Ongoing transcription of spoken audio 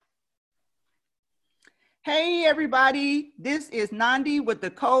Hey, everybody. This is Nandi with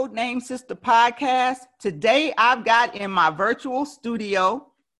the Code Name Sister podcast. Today, I've got in my virtual studio,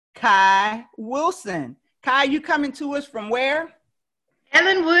 Kai Wilson. Kai, you coming to us from where?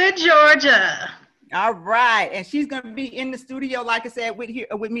 Ellenwood, Georgia. All right. And she's going to be in the studio, like I said,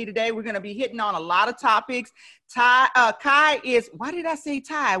 with me today. We're going to be hitting on a lot of topics. Kai is, why did I say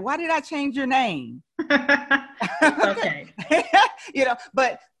Ty? Why did I change your name? Okay.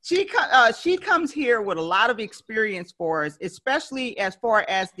 But she comes here with a lot of experience for us, especially as far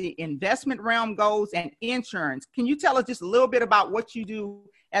as the investment realm goes and insurance. Can you tell us just a little bit about what you do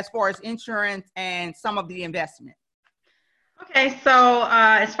as far as insurance and some of the investment? Okay, so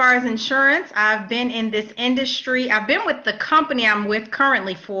as far as insurance, I've been in this industry. I've been with the company I'm with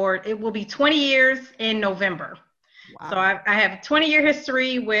currently it will be 20 years in November. Wow. So I have a 20-year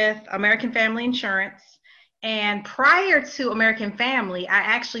history with American Family Insurance. And prior to American Family, I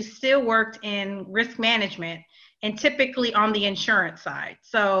actually still worked in risk management and typically on the insurance side.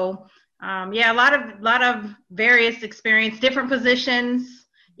 So a lot of various experience, different positions,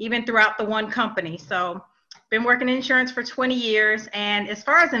 even throughout the one company. So been working in insurance for 20 years. And as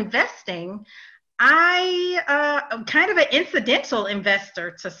far as investing, I'm kind of an incidental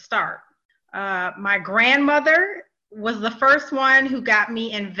investor to start. My grandmother was the first one who got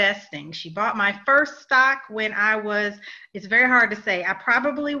me investing. She bought my first stock when it's very hard to say, I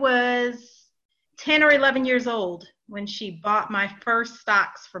probably was 10 or 11 years old when she bought my first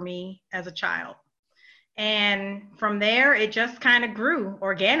stocks for me as a child. And from there, it just kind of grew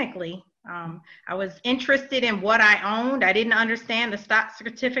organically. I was interested in what I owned. I didn't understand the stock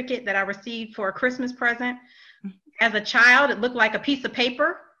certificate that I received for a Christmas present. As a child, it looked like a piece of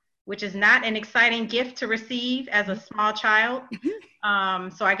paper, which is not an exciting gift to receive as a small child.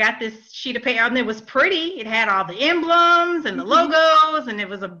 So I got this sheet of paper, and it was pretty. It had all the emblems and the logos, and it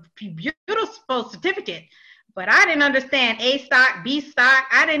was a beautiful certificate. But I didn't understand A stock, B stock.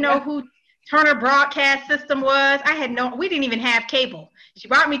 I didn't know who Turner Broadcast System was. We didn't even have cable. She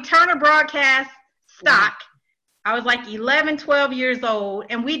bought me Turner Broadcast stock. I was like 11, 12 years old,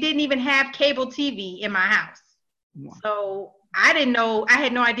 and we didn't even have cable TV in my house. Wow. So I didn't know, I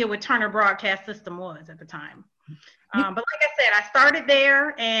had no idea what Turner Broadcast System was at the time. But like I said, I started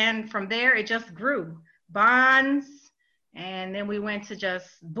there, and from there it just grew. Bonds, and then we went to just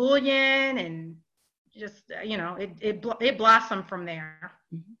bullion, and just, it blossomed from there.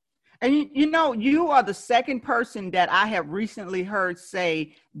 And you are the second person that I have recently heard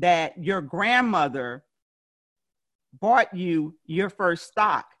say that your grandmother bought you your first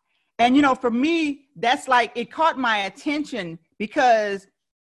stock. And, for me, that's like, it caught my attention because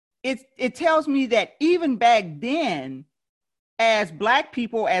it tells me that even back then, as Black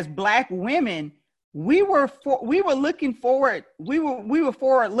people, as Black women, we were looking forward. We were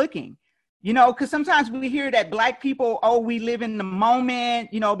forward looking, because sometimes we hear that Black people, we live in the moment,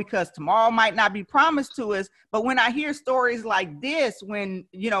 because tomorrow might not be promised to us. But when I hear stories like this, when,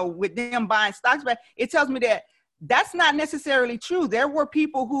 with them buying stocks back, it tells me that that's not necessarily true. There were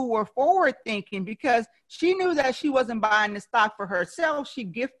people who were forward thinking because she knew that she wasn't buying the stock for herself. She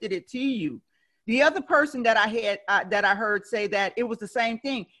gifted it to you. The other person that I heard say that it was the same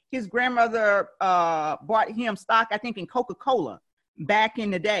thing. His grandmother bought him stock, I think, in Coca-Cola back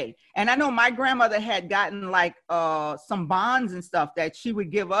in the day. And I know my grandmother had gotten like some bonds and stuff that she would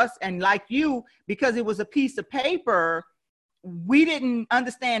give us. And like you, because it was a piece of paper, we didn't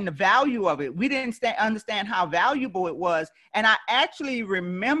understand the value of it. We didn't understand how valuable it was. And I actually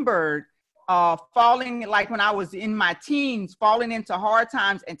remembered falling, like when I was in my teens, falling into hard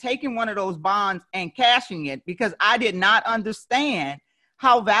times and taking one of those bonds and cashing it because I did not understand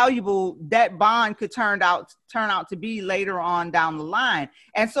how valuable that bond could turn out to be later on down the line.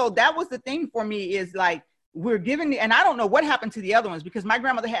 And so that was the thing for me, is like, we're giving, and I don't know what happened to the other ones because my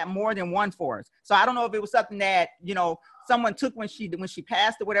grandmother had more than one for us. So I don't know if it was something that, someone took when she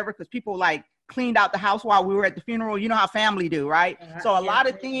passed or whatever, because people like cleaned out the house while we were at the funeral. You know how family do, right? So a lot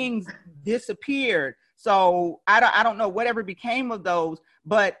of things disappeared. So I don't know whatever became of those,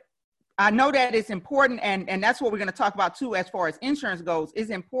 but I know that it's important, and that's what we're going to talk about too, as far as insurance goes. It's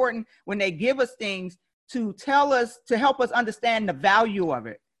important when they give us things to tell us, to help us understand the value of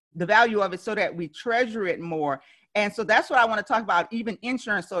it so that we treasure it more. And so that's what I want to talk about, even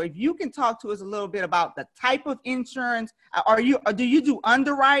insurance. So if you can talk to us a little bit about the type of insurance, do you do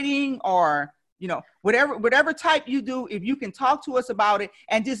underwriting or, whatever type you do, if you can talk to us about it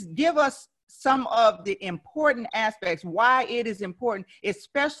and just give us some of the important aspects, why it is important,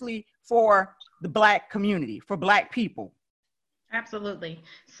 especially for the Black community, for Black people. Absolutely.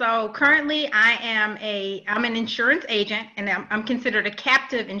 So currently I'm an insurance agent, and I'm considered a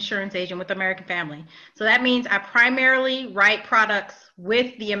captive insurance agent with American Family. So that means I primarily write products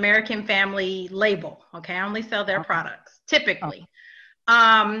with the American Family label. Okay. I only sell their products typically.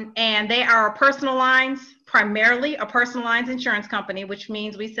 And they are personal lines, primarily a personal lines insurance company, which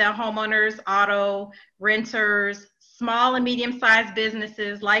means we sell homeowners, auto, renters, small and medium-sized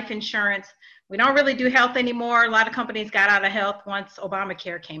businesses, life insurance. We don't really do health anymore. A lot of companies got out of health once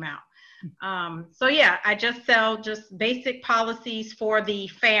Obamacare came out. So yeah, I just sell just basic policies for the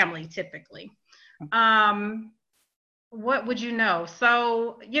family typically. What would you know?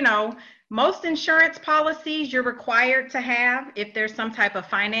 So, most insurance policies you're required to have if there's some type of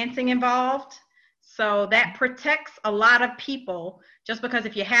financing involved. So that protects a lot of people, just because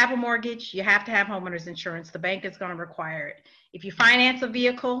if you have a mortgage, you have to have homeowners insurance. The bank is going to require it. If you finance a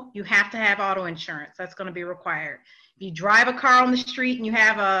vehicle, you have to have auto insurance. That's going to be required. If you drive a car on the street and you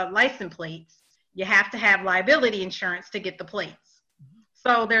have a license plates, you have to have liability insurance to get the plates.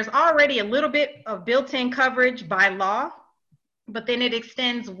 So there's already a little bit of built-in coverage by law, but then it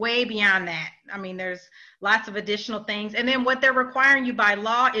extends way beyond that. I mean, there's lots of additional things. And then what they're requiring you by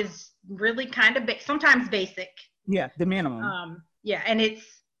law is really kind of sometimes basic. Yeah, the minimum. Yeah, and it's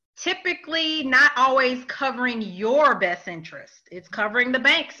typically not always covering your best interest. It's covering the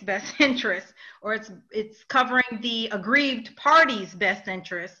bank's best interest, or it's covering the aggrieved party's best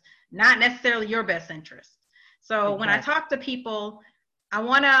interest, not necessarily your best interest. So exactly. When I talk to people, I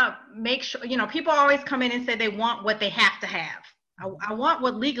want to make sure, people always come in and say they want what they have to have. I want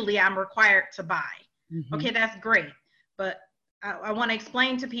what legally I'm required to buy. Mm-hmm. Okay, that's great. But I want to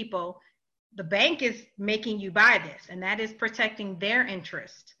explain to people, the bank is making you buy this, and that is protecting their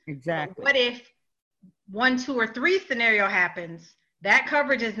interest. Exactly. But what if 1, 2, or 3 scenario happens? That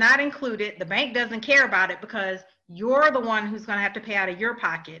coverage is not included. The bank doesn't care about it because you're the one who's going to have to pay out of your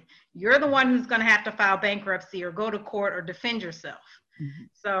pocket. You're the one who's going to have to file bankruptcy or go to court or defend yourself. Mm-hmm.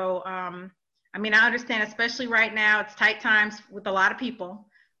 So, I understand, especially right now, it's tight times with a lot of people.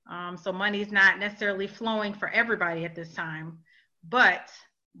 So money's not necessarily flowing for everybody at this time, but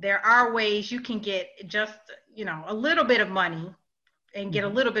there are ways you can get just, a little bit of money and get a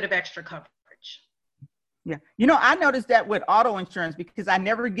little bit of extra coverage. Yeah. I noticed that with auto insurance, because I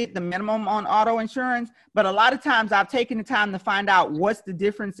never get the minimum on auto insurance, but a lot of times I've taken the time to find out what's the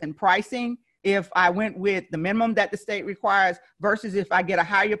difference in pricing if I went with the minimum that the state requires versus if I get a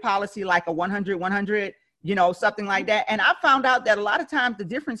higher policy, like a 100, something like that. And I found out that a lot of times the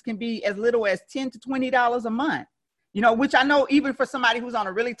difference can be as little as $10 to $20 a month, which I know even for somebody who's on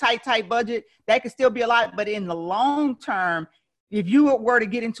a really tight budget, that could still be a lot. But in the long term, if you were to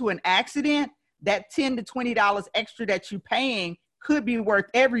get into an accident, that $10 to $20 extra that you're paying could be worth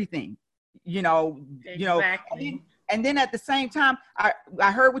everything, Exactly. And then at the same time,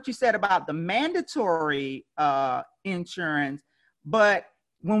 I heard what you said about the mandatory insurance, but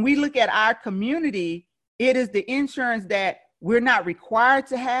when we look at our community, it is the insurance that we're not required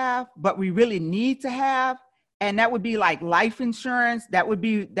to have, but we really need to have. And that would be like life insurance. That would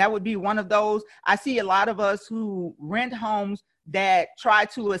be one of those. I see a lot of us who rent homes that try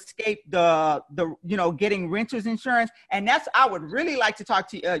to escape the getting renters insurance. And I would really like to talk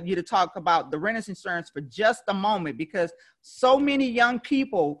to you to talk about the renters insurance for just a moment, because so many young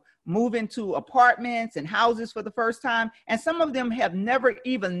people move into apartments and houses for the first time, and some of them have never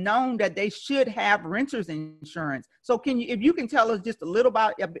even known that they should have renters insurance. So if you can tell us just a little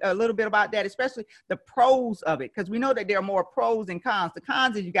bit about that, especially the pros of it, because we know that there are more pros and cons. The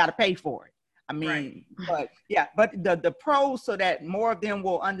cons is you got to pay for it. Right. but the pros, so that more of them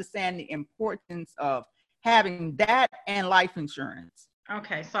will understand the importance of having that and life insurance.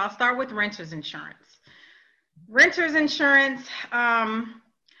 Okay, so I'll start with renters insurance. Renters insurance,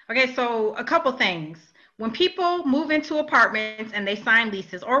 okay, so a couple things. When people move into apartments and they sign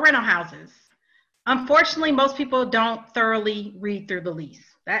leases or rental houses, unfortunately, most people don't thoroughly read through the lease.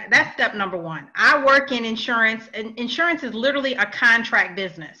 That's step number one. I work in insurance, and insurance is literally a contract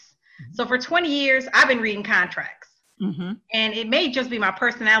business. So for 20 years, I've been reading contracts. Mm-hmm. And it may just be my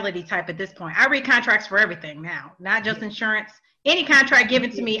personality type at this point. I read contracts for everything now, not just insurance. Any contract given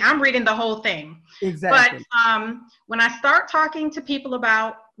to me, I'm reading the whole thing. Exactly. But when I start talking to people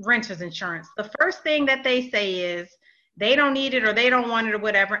about renters insurance, the first thing that they say is they don't need it or they don't want it or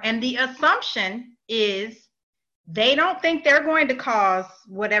whatever. And the assumption is they don't think they're going to cause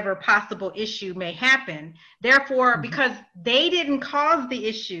whatever possible issue may happen. Therefore, because they didn't cause the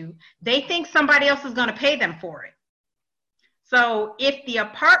issue, they think somebody else is going to pay them for it. So if the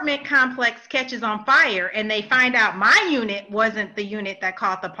apartment complex catches on fire and they find out my unit wasn't the unit that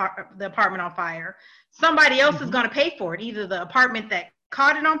caught the apartment on fire, somebody else is going to pay for it, either the apartment that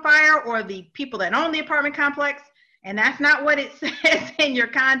caught it on fire or the people that own the apartment complex. And that's not what it says in your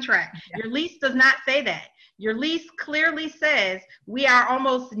contract. Your lease does not say that. Your lease clearly says we are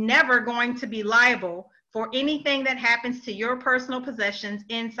almost never going to be liable for anything that happens to your personal possessions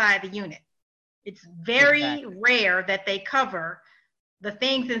inside the unit. It's very rare that they cover the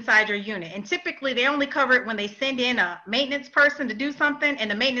things inside your unit. And typically they only cover it when they send in a maintenance person to do something and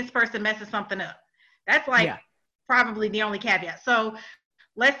the maintenance person messes something up. That's like probably the only caveat. So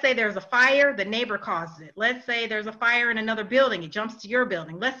let's say there's a fire, the neighbor causes it. Let's say there's a fire in another building, it jumps to your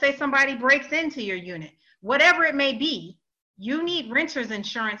building. Let's say somebody breaks into your unit. Whatever it may be, you need renter's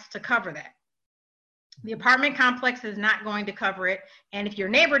insurance to cover that. The apartment complex is not going to cover it. And if your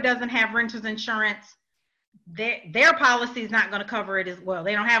neighbor doesn't have renter's insurance, their policy is not going to cover it as well.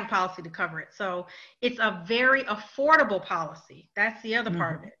 They don't have a policy to cover it. So it's a very affordable policy. That's the other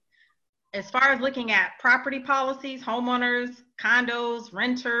part of it. As far as looking at property policies, homeowners, condos,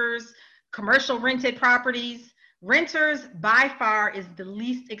 renters, commercial rented properties, renters by far is the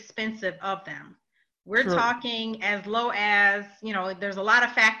least expensive of them. We're talking as low as, you know, there's a lot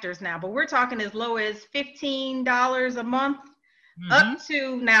of factors now, but we're talking as low as $15 a month up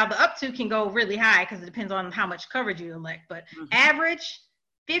to, now the up to can go really high because it depends on how much coverage you elect, but average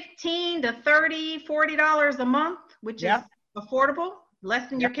 $15 to $30, $40 a month, which is affordable, less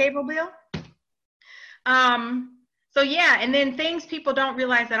than your cable bill. So yeah, and then things people don't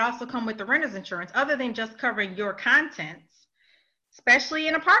realize that also come with the renter's insurance, other than just covering your contents. Especially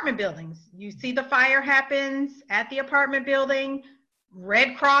in apartment buildings. You see the fire happens at the apartment building,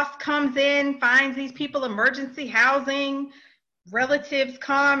 Red Cross comes in, finds these people emergency housing, relatives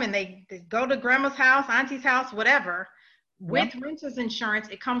come and they go to grandma's house, auntie's house, whatever. With renter's insurance,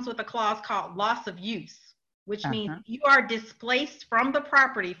 it comes with a clause called loss of use, which means if you are displaced from the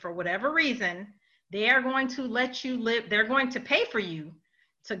property for whatever reason, they are going to let you live, they're going to pay for you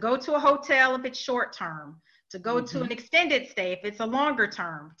to go to a hotel if it's short term, to go to an extended stay if it's a longer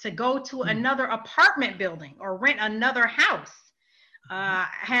term, to go to another apartment building or rent another house. I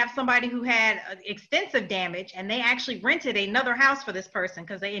have somebody who had extensive damage and they actually rented another house for this person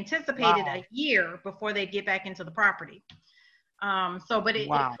because they anticipated a year before they'd get back into the property. But it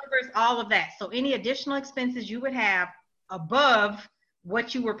covers all of that. So any additional expenses you would have above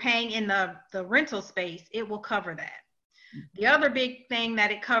what you were paying in the rental space, it will cover that. The other big thing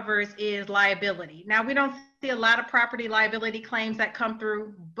that it covers is liability. Now, we don't see a lot of property liability claims that come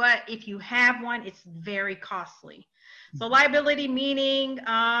through, but if you have one, it's very costly. So liability meaning,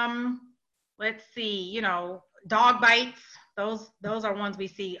 let's see, you know, dog bites, those are ones we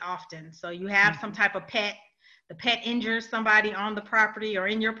see often. So you have some type of pet, the pet injures somebody on the property or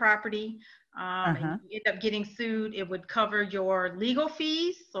in your property, and you end up getting sued. It would cover your legal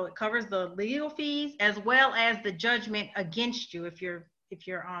fees. So it covers the legal fees as well as the judgment against you if you're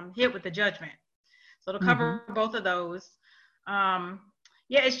hit with the judgment. So it'll cover both of those.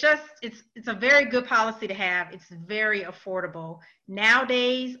 Yeah, it's a very good policy to have. It's very affordable.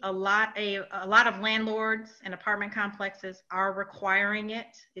 Nowadays, a lot of landlords and apartment complexes are requiring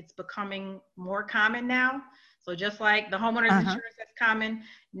it. It's becoming more common now. So just like the homeowner's insurance that's common,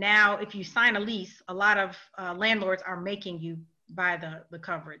 now if you sign a lease, a lot of landlords are making you buy the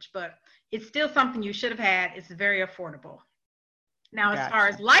coverage, but it's still something you should have had. It's very affordable. Now, as far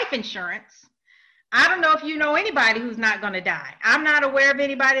as life insurance, I don't know if you know anybody who's not going to die. I'm not aware of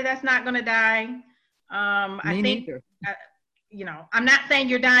anybody that's not going to die. I think, you know, I'm not saying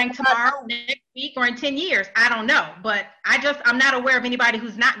you're dying tomorrow, next week, or in 10 years. I don't know, but I'm not aware of anybody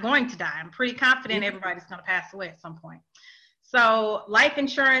who's not going to die. I'm pretty confident everybody's going to pass away at some point. So life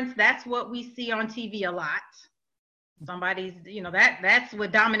insurance, that's what we see on TV a lot. Somebody's, you know, that's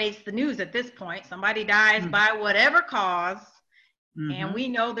what dominates the news at this point. Somebody dies by whatever cause. And we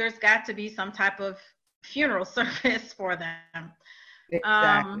know there's got to be some type of funeral service for them.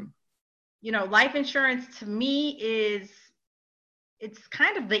 Exactly. You know, life insurance to me it's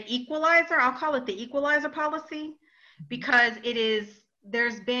kind of the equalizer. I'll call it the equalizer policy because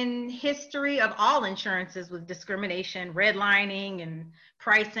there's been history of all insurances with discrimination, redlining and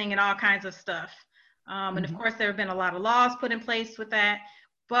pricing and all kinds of stuff. And of course, there have been a lot of laws put in place with that.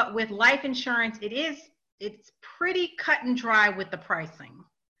 But with life insurance, it's pretty cut and dry with the pricing.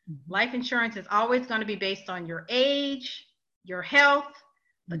 Life insurance is always going to be based on your age, your health,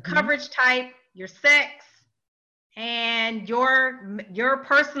 the coverage type, your sex, and your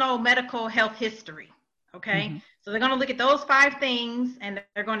personal medical health history. Okay. So they're going to look at those 5 things and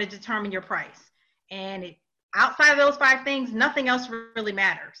they're going to determine your price. And outside of those 5 things, nothing else really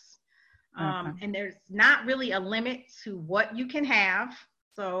matters. And there's not really a limit to what you can have.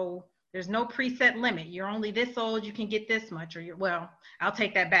 So there's no preset limit. You're only this old, you can get this much, or I'll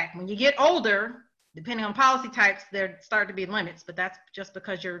take that back. When you get older, depending on policy types, there start to be limits, but that's just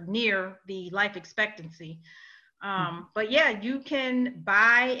because you're near the life expectancy. But yeah, you can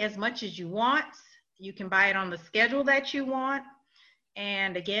buy as much as you want. You can buy it on the schedule that you want.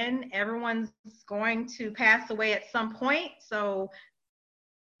 And again, everyone's going to pass away at some point. So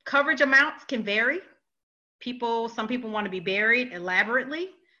coverage amounts can vary. Some people want to be buried elaborately.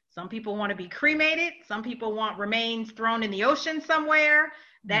 Some people want to be cremated. Some people want remains thrown in the ocean somewhere.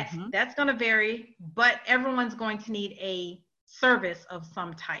 That's going to vary, but everyone's going to need a service of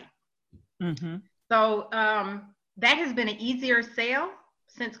some type. So that has been an easier sale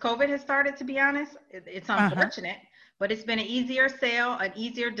since COVID has started, to be honest. It's unfortunate, but it's been an easier sale, an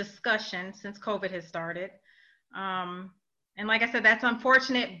easier discussion since COVID has started. And like I said, that's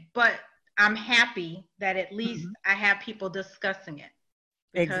unfortunate, but I'm happy that at least I have people discussing it.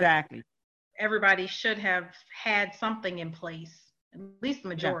 Exactly. Everybody should have had something in place, at least the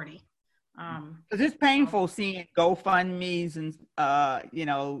majority. Because it's painful seeing GoFundMe's and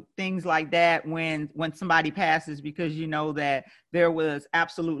things like that when somebody passes, because you know that there was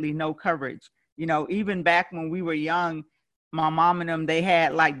absolutely no coverage. Even back when we were young, my mom and them, they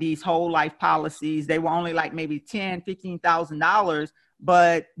had like these whole life policies. They were only like maybe $10,000-$15,000,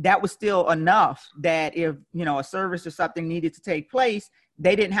 but that was still enough that if a service or something needed to take place,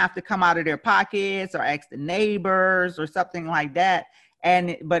 they didn't have to come out of their pockets or ask the neighbors or something like that.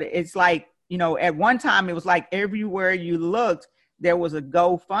 But it's like, at one time it was like everywhere you looked, there was a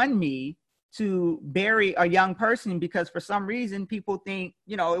GoFundMe to bury a young person, because for some reason people think,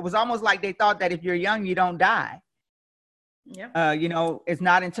 it was almost like they thought that if you're young, you don't die. Yep. It's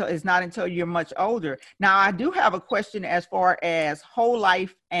not until you're much older. Now, I do have a question as far as whole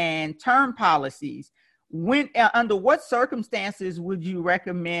life and term policies. Under what circumstances would you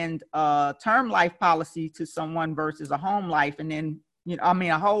recommend a term life policy to someone versus a home life, and then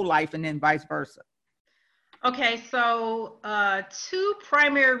a whole life, and then vice versa? Okay, so 2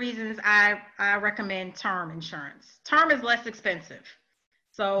 primary reasons I recommend term insurance. Term is less expensive.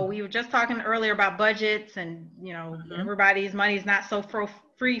 So we were just talking earlier about budgets, and everybody's money is not so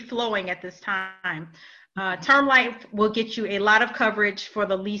free flowing at this time. Term life will get you a lot of coverage for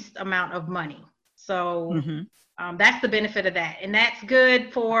the least amount of money. So that's the benefit of that. And that's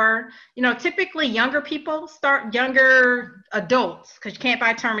good for, typically younger adults, because you can't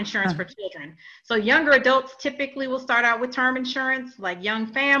buy term insurance for children. So younger adults typically will start out with term insurance, like young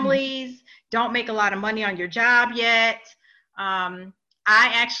families, don't make a lot of money on your job yet.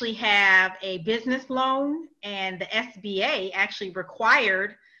 I actually have a business loan, and the SBA actually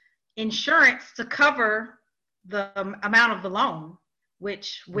required insurance to cover the amount of the loan,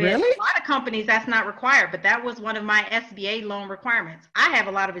 which with a lot of companies, that's not required, but that was one of my SBA loan requirements. I have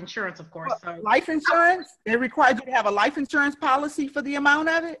a lot of insurance, of course. So life insurance? They required you to have a life insurance policy for the amount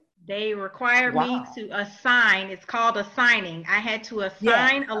of it? They required me to assign, it's called assigning. I had to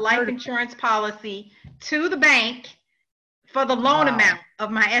assign a life insurance policy to the bank for the loan amount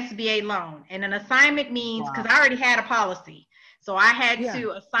of my SBA loan. And an assignment means, because I already had a policy, so I had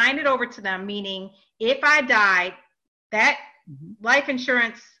to assign it over to them, meaning if I died, that life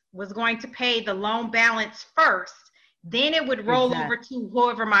insurance was going to pay the loan balance first, then it would roll over to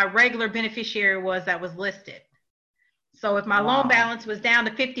whoever my regular beneficiary was that was listed. So if my loan balance was down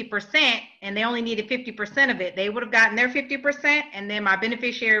to 50% and they only needed 50% of it, they would have gotten their 50%, and then my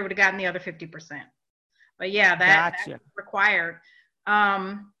beneficiary would have gotten the other 50%. But yeah, that's required.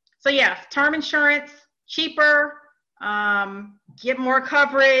 So yeah, term insurance, cheaper, get more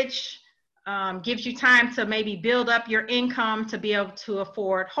coverage, gives you time to maybe build up your income to be able to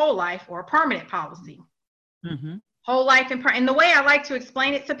afford whole life or a permanent policy. Whole life and the way I like to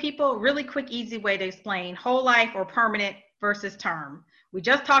explain it to people, really quick, easy way to explain whole life or permanent versus term. We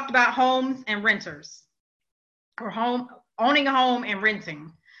just talked about homes and renters, or owning a home and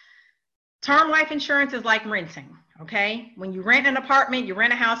renting. Term life insurance is like renting, okay? When you rent an apartment, you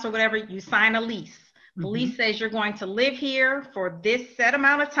rent a house or whatever, you sign a lease. The lease says you're going to live here for this set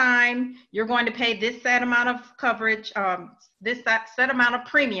amount of time. You're going to pay this set amount of coverage, this set amount of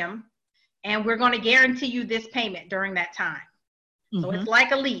premium, and we're going to guarantee you this payment during that time. So it's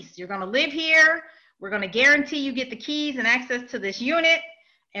like a lease. You're going to live here. We're going to guarantee you get the keys and access to this unit.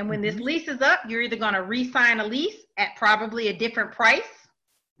 And when this lease is up, you're either going to re-sign a lease at probably a different price,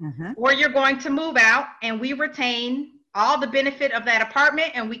 or you're going to move out, and we retain all the benefit of that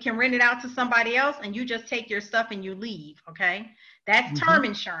apartment, and we can rent it out to somebody else, and you just take your stuff and you leave, okay? That's term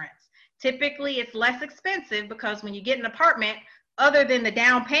insurance. typically it's less expensive because when you get an apartment, other than the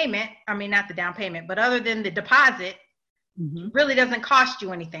down payment, I mean, not the down payment, but other than the deposit, it really doesn't cost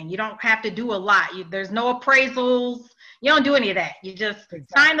you anything. You don't have to do a lot. There's no appraisals. You don't do any of that. You just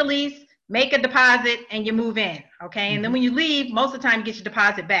sign the lease, make a deposit, and you move in. Okay. And then when you leave, most of the time you get your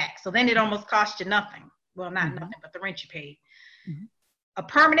deposit back. So then it almost costs you nothing. Well, not nothing, but the rent you paid. A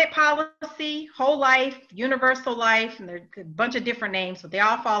permanent policy, whole life, universal life, and there's a bunch of different names, but they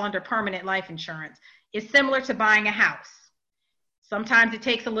all fall under permanent life insurance. It's similar to buying a house. Sometimes it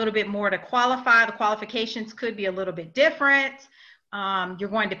takes a little bit more to qualify. The qualifications could be a little bit different. You're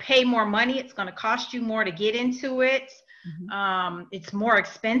going to pay more money. It's going to cost you more to get into it. It's more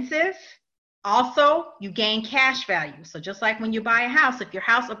expensive. Also, you gain cash value. So just like when you buy a house, if your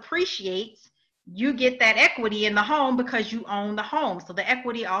house appreciates, you get that equity in the home because you own the home. So the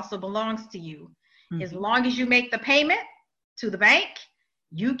equity also belongs to you. As long as you make the payment to the bank,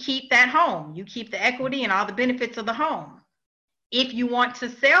 you keep that home. You keep the equity and all the benefits of the home. If you want to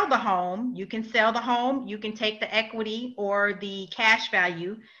sell the home, you can sell the home. You can take the equity or the cash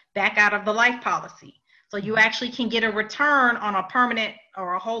value back out of the life policy. So you actually can get a return on a permanent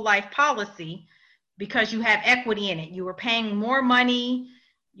or a whole life policy because you have equity in it. You were paying more money,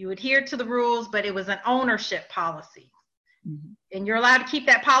 you adhered to the rules, but it was an ownership policy. And you're allowed to keep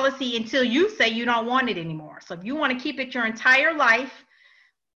that policy until you say you don't want it anymore. So if you want to keep it your entire life,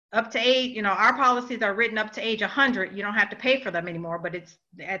 up to age, our policies are written up to age 100. You don't have to pay for them anymore, but if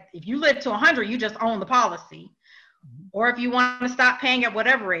you live to 100, you just own the policy. Or if you want to stop paying at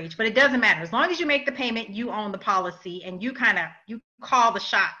whatever age, but it doesn't matter. As long as you make the payment, you own the policy and you call the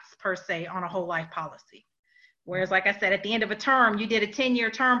shots per se on a whole life policy. Whereas, like I said, at the end of a term, you did a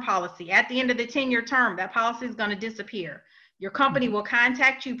 10-year term policy. At the end of the 10-year term, that policy is going to disappear. Your company will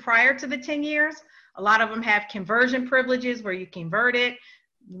contact you prior to the 10 years. A lot of them have conversion privileges where you convert it.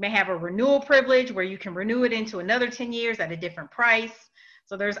 You may have a renewal privilege where you can renew it into another 10 years at a different price.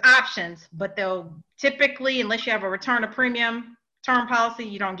 So there's options, but they'll typically, unless you have a return of premium term policy,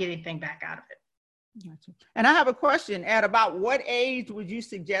 you don't get anything back out of it. Gotcha. And I have a question. At about what age would you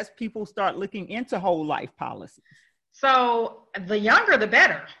suggest people start looking into whole life policies? So the younger, the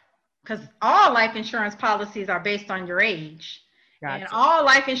better, because all life insurance policies are based on your age. Gotcha. And all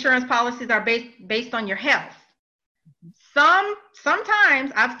life insurance policies are based on your health.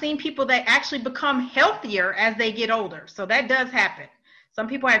 Sometimes I've seen people that actually become healthier as they get older. So that does happen. Some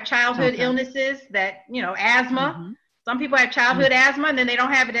people have childhood illnesses that, asthma. Some people have childhood asthma and then they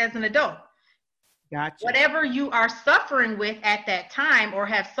don't have it as an adult. Gotcha. Whatever you are suffering with at that time or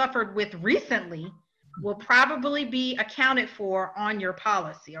have suffered with recently will probably be accounted for on your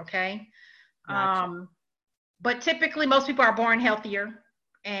policy, okay? Gotcha. But typically most people are born healthier.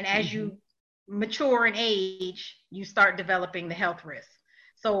 And as you mature in age, you start developing the health risks.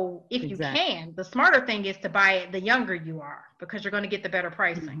 So if you can, the smarter thing is to buy it the younger you are because you're going to get the better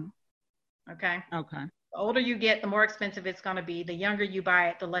pricing. Okay. The older you get, the more expensive it's going to be. The younger you buy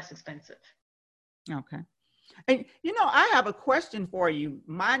it, the less expensive. Okay. And I have a question for you.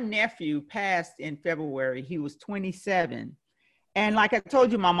 My nephew passed in February. He was 27. And like I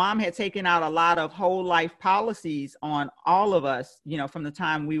told you, my mom had taken out a lot of whole life policies on all of us, from the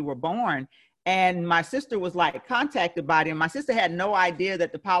time we were born. And my sister was contacted by them. My sister had no idea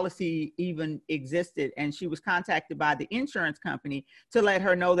that the policy even existed. And she was contacted by the insurance company to let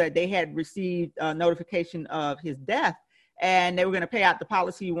her know that they had received a notification of his death. And they were going to pay out the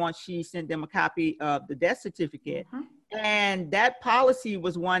policy once she sent them a copy of the death certificate. And that policy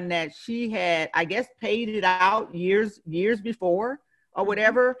was one that she had, I guess, paid it out years before or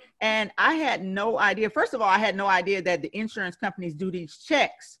whatever. And I had no idea. First of all, I had no idea that the insurance companies do these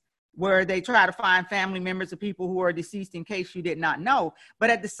checks where they try to find family members of people who are deceased in case you did not know. But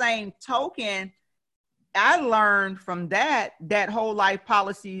at the same token, I learned from that whole life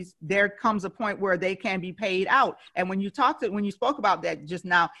policies, there comes a point where they can be paid out. And when you spoke about that just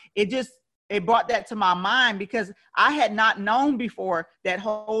now, it brought that to my mind because I had not known before that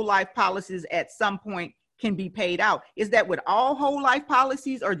whole life policies at some point can be paid out. Is that with all whole life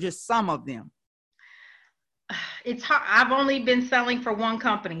policies or just some of them? It's hard. I've only been selling for one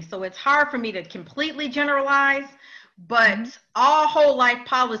company, so it's hard for me to completely generalize, but all whole life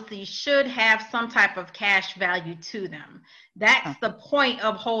policies should have some type of cash value to them. That's the point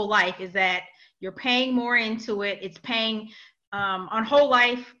of whole life, is that you're paying more into it. It's paying on whole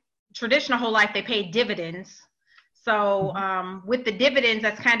life, traditional whole life, they pay dividends. So with the dividends,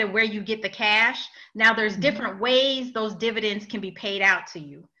 that's kind of where you get the cash. Now there's different ways those dividends can be paid out to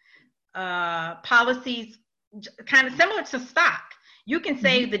you. Policies kind of similar to stock. You can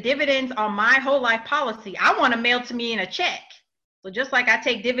say the dividends on my whole life policy, I want to mail to me in a check. So just like I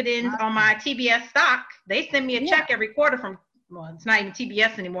take dividends on my TBS stock, they send me a check every quarter from, well, it's not even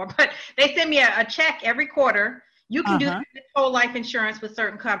TBS anymore, but they send me a check every quarter. You can do that with whole life insurance with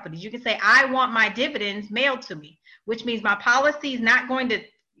certain companies. You can say, I want my dividends mailed to me, which means my policy is not going to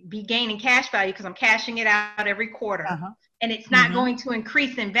be gaining cash value because I'm cashing it out every quarter. And it's not going to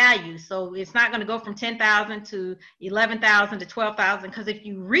increase in value. So it's not going to go from 10,000 to 11,000 to 12,000, because if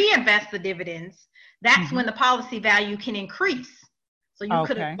you reinvest the dividends, that's when the policy value can increase. So you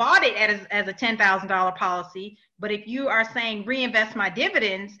could have bought it as a $10,000 policy, but if you are saying reinvest my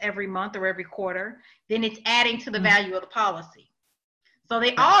dividends every month or every quarter, then it's adding to the value of the policy. So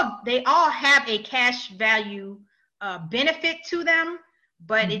they all have a cash value benefit to them,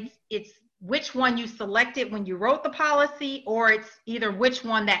 but it's which one you selected when you wrote the policy, or it's either which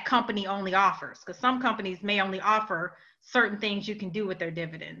one that company only offers, because some companies may only offer certain things you can do with their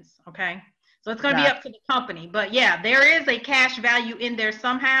dividends. Okay. So it's going to be up to the company, but yeah, there is a cash value in there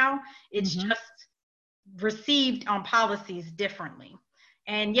somehow. It's just received on policies differently.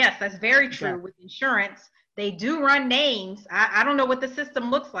 And yes, that's very true with insurance. They do run names. I don't know what the system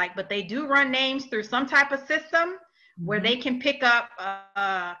looks like, but they do run names through some type of system where they can pick up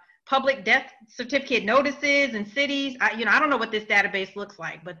public death certificate notices in cities. I don't know what this database looks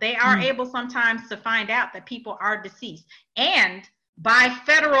like, but they are able sometimes to find out that people are deceased. And by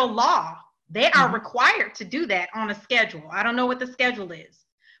federal law, they are required to do that on a schedule. I don't know what the schedule is,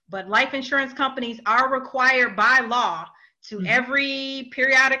 but life insurance companies are required by law to every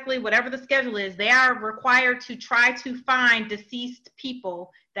periodically, whatever the schedule is, they are required to try to find deceased people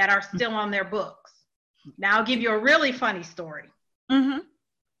that are still on their books. Now, I'll give you a really funny story.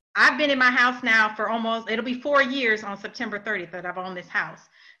 I've been in my house now for it'll be 4 years on September 30th that I've owned this house.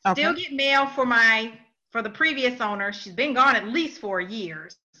 Still get mail for the previous owner. She's been gone at least 4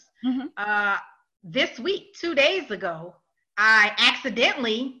 years. This week, 2 days ago, I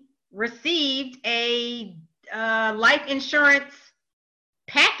accidentally received a life insurance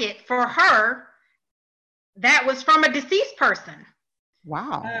packet for her that was from a deceased person.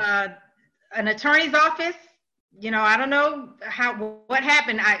 Wow. An attorney's office. I don't know what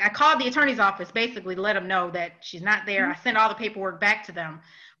happened. I called the attorney's office basically to let them know that she's not there. I sent all the paperwork back to them.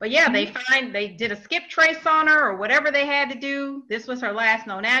 But yeah, they did a skip trace on her or whatever they had to do. This was her last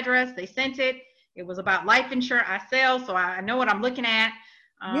known address. They sent it. It was about life insurance. I sell, so I know what I'm looking at.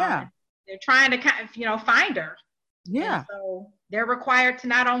 They're trying to find her. And so they're required to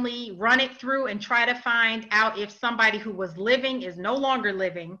not only run it through and try to find out if somebody who was living is no longer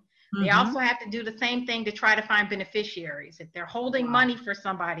living. They also have to do the same thing to try to find beneficiaries. If they're holding money for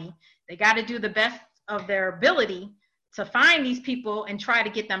somebody, they got to do the best of their ability to find these people and try to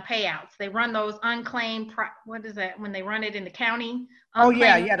get them payouts. They run those unclaimed, what is that, when they run it in the county? The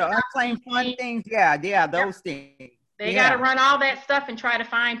unclaimed fund things. Those things. They got to run all that stuff and try to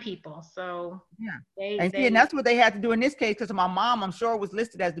find people. So and that's what they had to do in this case, because my mom, I'm sure, was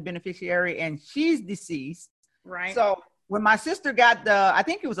listed as the beneficiary and she's deceased. Right. So when my sister got I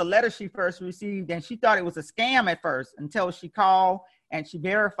think it was a letter she first received, and she thought it was a scam at first until she called and she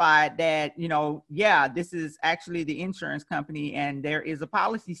verified that, this is actually the insurance company and there is a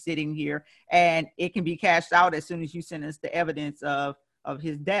policy sitting here and it can be cashed out as soon as you send us the evidence of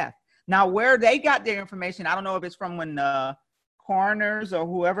his death. Now, where they got their information, I don't know if it's from when the coroners or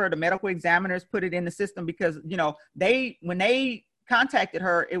whoever, the medical examiners, put it in the system, because, when they contacted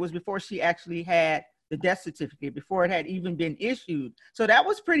her, it was before she actually had the death certificate, before it had even been issued. So that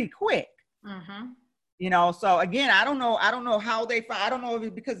was pretty quick. So again, I don't know how I don't know if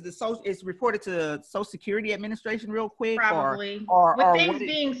it's because it's reported to the Social Security Administration real quick. Probably. With things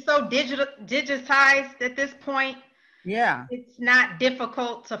being so digitized at this point, it's not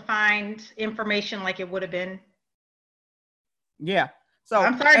difficult to find information like it would have been. So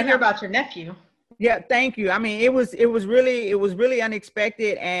I'm sorry to hear about your nephew. Yeah, thank you. I mean, it was really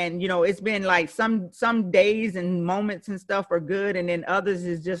unexpected, and it's been like some days and moments and stuff are good, and then others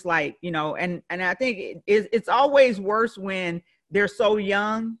is just like, and I think it's always worse when they're so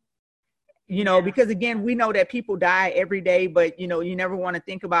young, because again, we know that people die every day, but you never want to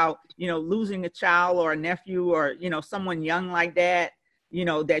think about losing a child or a nephew or someone young like that,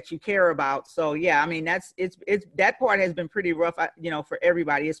 that you care about. So yeah, I mean, it's that part has been pretty rough, for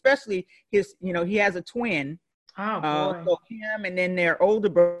everybody, especially he has a twin. Oh boy. So him and then their older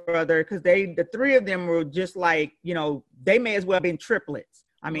brother, because the three of them were just like, they may as well have been triplets.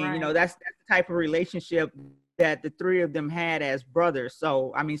 I mean, that's the type of relationship that the three of them had as brothers.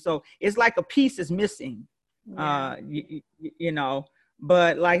 So I mean, so it's like a piece is missing,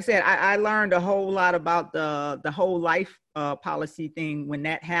 But like I said, I learned a whole lot about the whole life policy thing when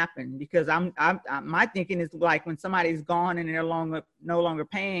that happened, because my thinking is like when somebody's gone and they're no longer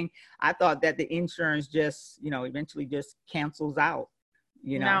paying, I thought that the insurance just, eventually just cancels out,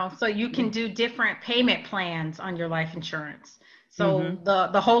 No, so you can do different payment plans on your life insurance. So Mm-hmm.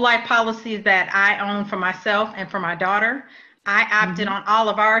 the whole life policies that I own for myself and for my daughter, I opted Mm-hmm. on all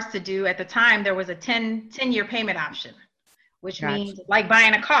of ours to do. At the time, there was a 10-year payment option, which Gotcha. means like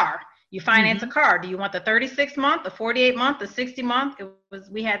buying a car. You finance a Mm-hmm. car. Do you want the 36 month, the 48 month, the 60 month?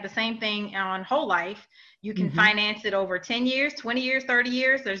 We had the same thing on whole life. You can Mm-hmm. finance it over 10 years, 20 years, 30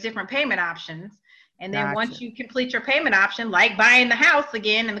 years. There's different payment options. And then once Gotcha. you complete your payment option, like buying the house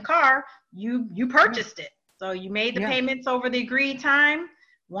again in the car, you Yeah. purchased it. So you made the Yeah. payments over the agreed time.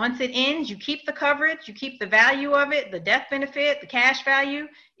 Once it ends, you keep the coverage, you keep the value of it, the death benefit, the cash value.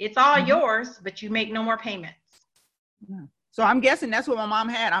 It's all Mm-hmm. yours, but you make no more payments. Yeah. So I'm guessing that's what my mom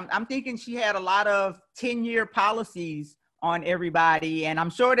had. I'm thinking she had a lot of 10-year policies on everybody. And I'm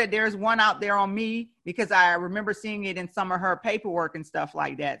sure that there's one out there on me, because I remember seeing it in some of her paperwork and stuff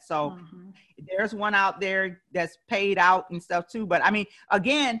like that. So there's one out there that's paid out and stuff too. But I mean,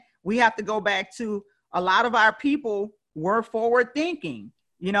 again, we have to go back to a lot of our people were forward thinking.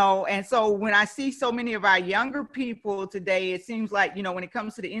 And so when I see so many of our younger people today, it seems like, when it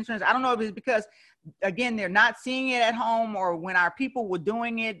comes to the insurance, I don't know if it's because, again, they're not seeing it at home, or when our people were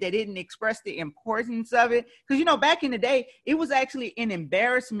doing it, they didn't express the importance of it. Because, back in the day, it was actually an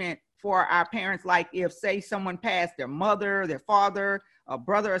embarrassment for our parents. Like if, say, someone passed, their mother, their father, a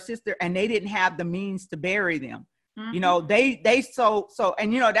brother or sister, and they didn't have the means to bury them. They so,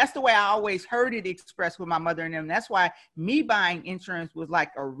 and that's the way I always heard it expressed with my mother and them. That's why me buying insurance was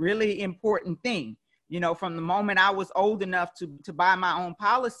like a really important thing. From the moment I was old enough to buy my own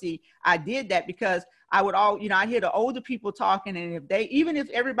policy, I did that because I would I hear the older people talking, and even if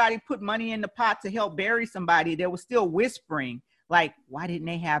everybody put money in the pot to help bury somebody, there was still whispering like, why didn't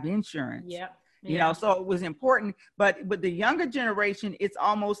they have insurance? Yeah. So it was important. But the younger generation, it's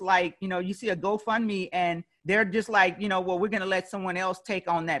almost like, you see a GoFundMe and they're just like, well, we're going to let someone else take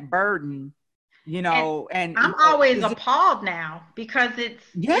on that burden, and I'm always appalled now because it's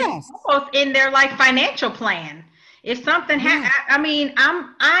almost in their like financial plan. If something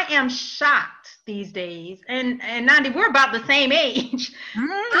I am shocked these days. And Nandi, we're about the same age.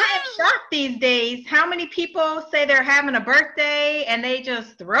 I am shocked these days how many people say they're having a birthday and they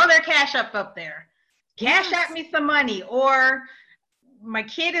just throw their cash up there. Cash at me some money, or my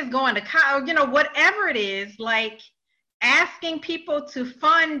kid is going to college, whatever it is, like asking people to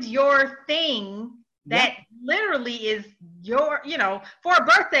fund your thing that literally is your, for a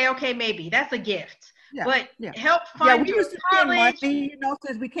birthday, okay, maybe that's a gift. But help fund we your used to college. pin money,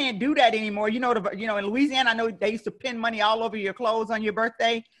 since we can't do that anymore. In Louisiana, I know they used to pin money all over your clothes on your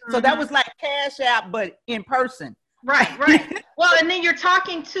birthday. So that was like Cash App, but in person. Right. Well, and then you're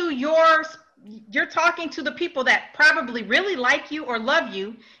talking to the people that probably really like you or love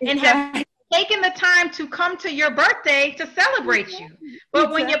you and have taken the time to come to your birthday to celebrate you.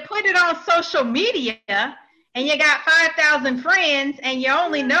 But when you put it on social media and you got 5,000 friends and you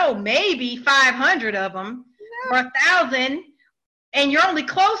only know maybe 500 of them or 1,000, and you're only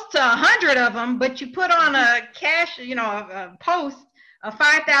close to 100 of them, but you put on a post of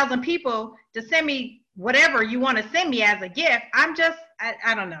 5,000 people to send me whatever you want to send me as a gift. I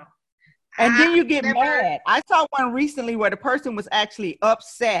don't know. And then you get mad. I saw one recently where the person was actually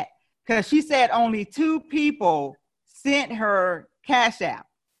upset because she said only 2 people sent her Cash App.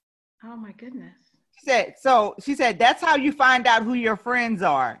 Oh my goodness. She said, that's how you find out who your friends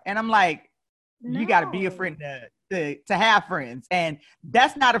are. And I'm like, you got to be a friend to have friends. And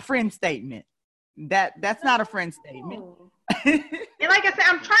that's not a friend statement. That's not a friend statement. And like I said,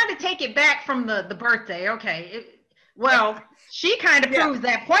 I'm trying to take it back from the birthday. Okay. She kind of proves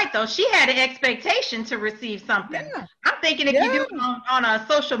that point, though. She had an expectation to receive something. I'm thinking if you do it on a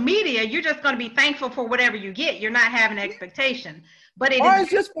social media, you're just going to be thankful for whatever you get. You're not having an expectation. But it's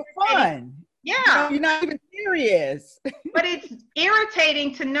just for fun. You're not even serious. But it's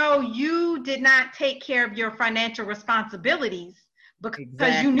irritating to know you did not take care of your financial responsibilities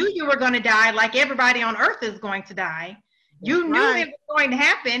because you knew you were going to die, like everybody on earth is going to die. You knew it was going to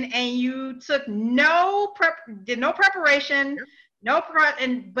happen, and you took did no preparation,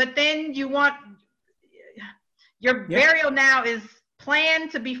 but then you want your burial now is planned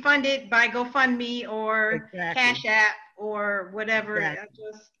to be funded by GoFundMe or Cash App or whatever.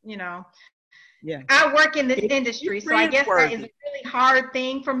 I work in this industry, so I guess that is a really hard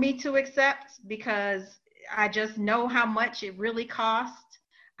thing for me to accept because I just know how much it really cost.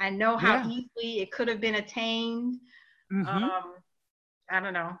 I know how easily it could have been attained. I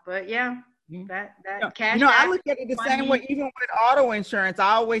don't know, but yeah, Mhm. that cash I app look at it the same money. way, even with auto insurance.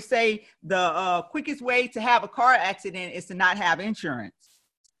 I always say the quickest way to have a car accident is to not have insurance.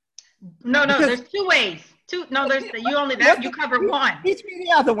 No, Because there's two ways. Two, no, there's you only that what's you cover one. teach me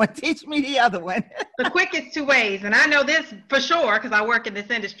the other one. Teach me the other one. The quickest two ways, and I know this for sure because I work in this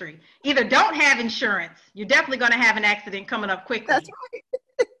industry. Either don't have insurance, you're definitely going to have an accident coming up That's quickly,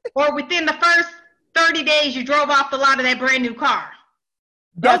 right. or within the first 30 days you drove off the lot of that brand new car.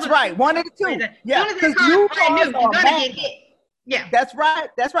 Those That's are the right. two One of the ways. two. As Yeah, soon as that because car is new brand cars new, you're are going to get magnet. hit. Yeah. That's right.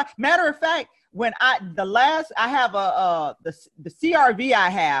 That's right. Matter of fact, when I have the CRV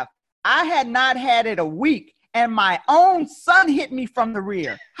I had not had it a week, and my own son hit me from the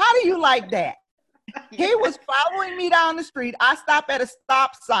rear. How do you like that? He was following me down the street. I stop at a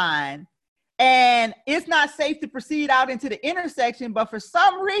stop sign, and it's not safe to proceed out into the intersection. But for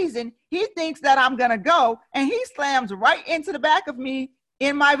some reason, he thinks that I'm gonna go, and he slams right into the back of me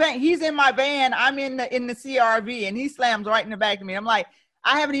in my van. He's in my van. I'm in the CRV, and he slams right in the back of me. I'm like,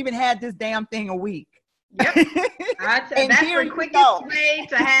 I haven't even had this damn thing a week. Yep. And That's here the you quickest go. way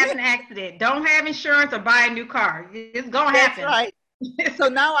to have an accident. Don't have insurance or buy a new car. It's going to That's happen. right. So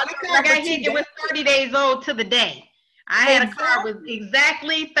now I My car got hit. It was 30 days old to the day. I had a car with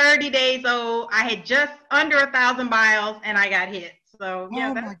exactly 30 days old. I had just under 1,000 miles and I got hit. So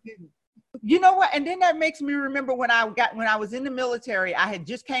yeah. Oh my goodness. You know what? And then that makes me remember when I was in the military, I had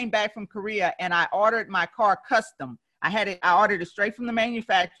just came back from Korea and I ordered my car custom. I ordered it straight from the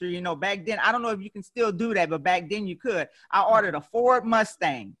manufacturer. Back then, I don't know if you can still do that, but back then you could. I ordered a Ford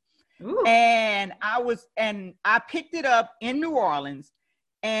Mustang. Ooh. And I picked it up in New Orleans,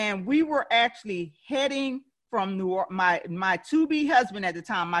 and we were actually heading from my to-be husband at the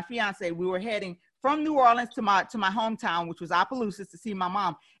time, my fiance, we were heading from New Orleans to my hometown, which was Opelousas, to see my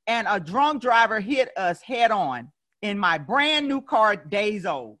mom. And a drunk driver hit us head on in my brand new car, days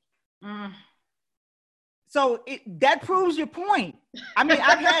old. Mm. So that proves your point. I mean,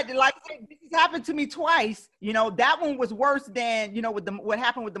 I've had, like, this has happened to me twice. That one was worse than, what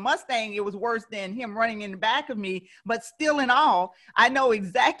happened with the Mustang. It was worse than him running in the back of me. But still in all, I know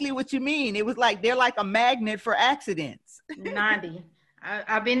exactly what you mean. It was like they're like a magnet for accidents. Nandi,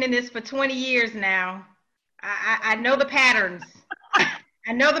 I've been in this for 20 years now. I know the patterns.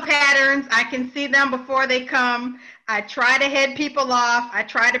 I know the patterns. I can see them before they come. I try to head people off. I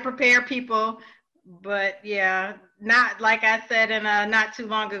try to prepare people. But yeah, not like I said not too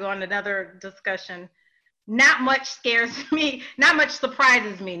long ago in another discussion, not much scares me, not much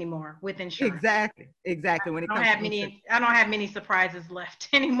surprises me anymore with insurance. Exactly. When it comes to insurance. I don't have many surprises left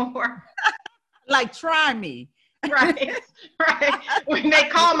anymore. Like, try me. Right. When they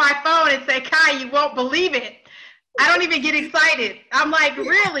call my phone and say, Kai, you won't believe it, I don't even get excited. I'm like,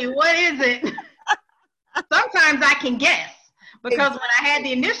 really? What is it? Sometimes I can guess. Because when I had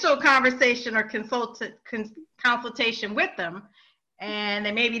the initial conversation or consultation with them, and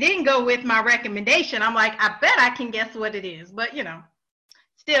they maybe didn't go with my recommendation, I'm like, I bet I can guess what it is. But,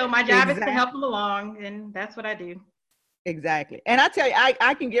 still, my job is to help them along, and that's what I do. Exactly. And I tell you,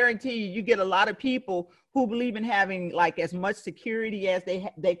 I can guarantee you get a lot of people who believe in having like as much security as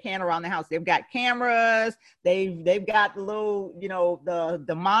they can around the house. They've got cameras, they've got the little,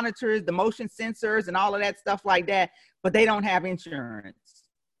 the monitors, the motion sensors and all of that stuff like that, but they don't have insurance.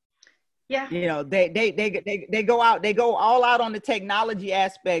 Yeah. They go all out on the technology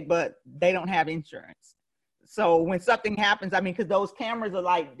aspect, but they don't have insurance. So when something happens, I mean, because those cameras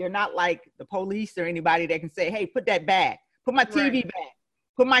are they're not like the police or anybody that can say, hey, put that back, put my TV back,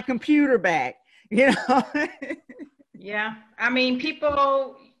 put my computer back, Yeah. I mean,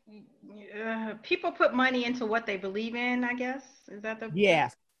 people put money into what they believe in, I guess. Is that the?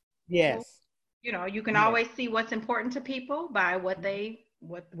 Yes. You can always see what's important to people by where they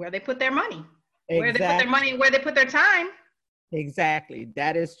put their money, where they put their money, where they put their time. Exactly.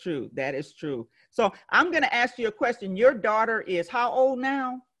 That is true. So I'm going to ask you a question. Your daughter is how old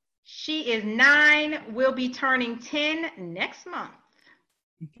now? She is 9, will be turning 10 next month.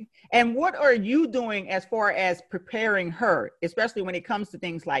 Okay. And what are you doing as far as preparing her, especially when it comes to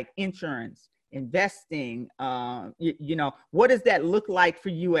things like insurance, investing? What does that look like for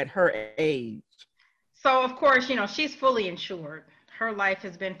you at her age? So, of course, she's fully insured. Her life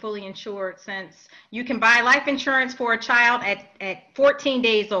has been fully insured since you can buy life insurance for a child at 14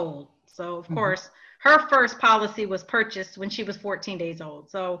 days old. So, of course, her first policy was purchased when she was 14 days old.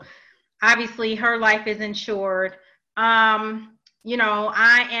 So, obviously, her life is insured. I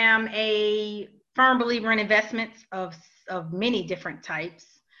am a firm believer in investments of many different types.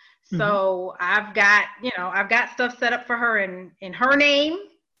 So, I've got stuff set up for her in her name.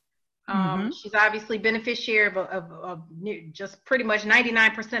 She's obviously beneficiary of just pretty much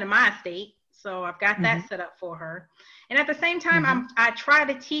 99% of my estate. So I've got that set up for her. And at the same time, I try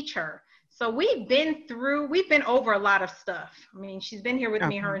to teach her. So we've been over a lot of stuff. I mean, she's been here with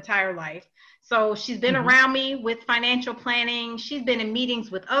me her entire life. So she's been around me with financial planning. She's been in meetings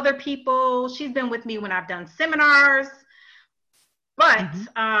with other people. She's been with me when I've done seminars. But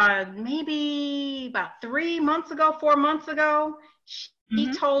maybe about 4 months ago,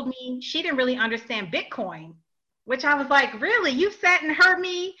 she told me she didn't really understand Bitcoin, which I was like, really? You've sat and heard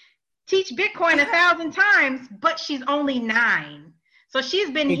me teach Bitcoin 1,000 times, but she's only 9. So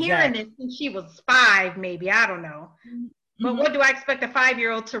she's been hearing this since she was 5, maybe, I don't know. But what do I expect a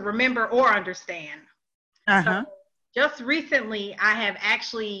 5-year-old to remember or understand? So just recently, I have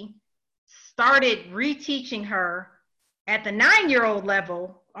actually started reteaching her at the 9-year-old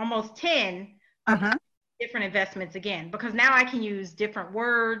level, almost 10, different investments again, because now I can use different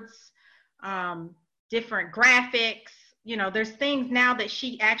words, different graphics. You know, there's things now that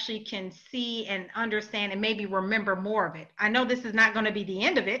she actually can see and understand and maybe remember more of it. I know this is not going to be the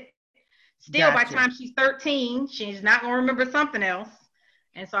end of it. Still, by the time she's 13, she's not going to remember something else.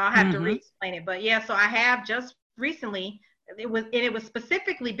 And so I'll have to re-explain it. But yeah, so I have just recently, it was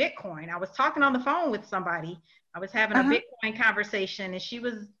specifically Bitcoin. I was talking on the phone with somebody. I was having a Bitcoin conversation, and she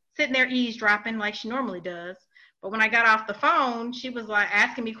was sitting there eavesdropping like she normally does. But when I got off the phone, she was like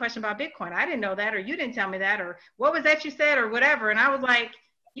asking me a question about Bitcoin. I didn't know that, or you didn't tell me that, or what was that you said, or whatever. And I was like,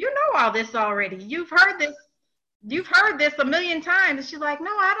 you know all this already. You've heard this a million times. And she's like, no,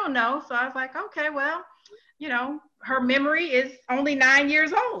 I don't know. So I was like, okay, well, you know, her memory is only 9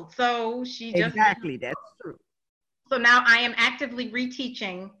 years old. So she just. Exactly, that's true. So now I am actively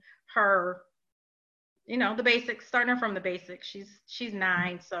reteaching her, you know, the basics, starting her from the basics. She's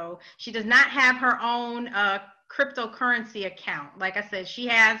 9, so she does not have her own cryptocurrency account. Like I said, she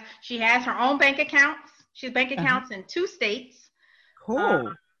has her own bank accounts. She has bank accounts in 2 states.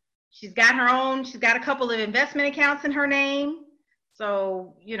 Cool. She's got a couple of investment accounts in her name.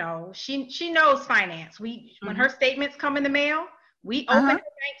 So, you know, she knows finance. When her statements come in the mail, we open her bank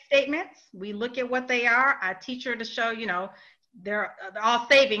statements. We look at what they are. I teach her to show, you know, they're all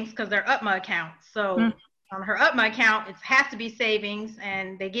savings because they're UTMA accounts. So on her UTMA account, it has to be savings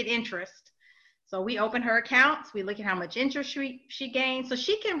and they get interest. So we open her accounts. We look at how much interest she gains. So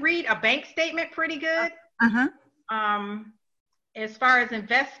she can read a bank statement pretty good. As far as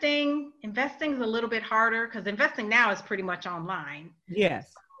investing is a little bit harder because investing now is pretty much online.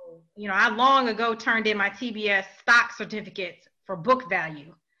 Yes. So, you know, I long ago turned in my TBS stock certificates for book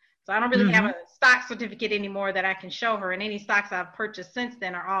value. So I don't really have a stock certificate anymore that I can show her. And any stocks I've purchased since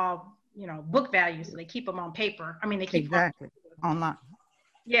then are all, you know, book value. So they keep them on paper. I mean, they keep them online.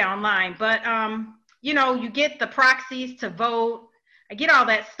 Yeah, online. But, you know, you get the proxies to vote. I get all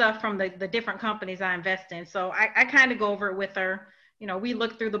that stuff from the different companies I invest in. So I kind of go over it with her. You know, we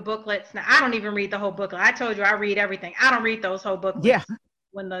look through the booklets. Now, I don't even read the whole booklet. I told you I read everything. I don't read those whole booklets. Yeah.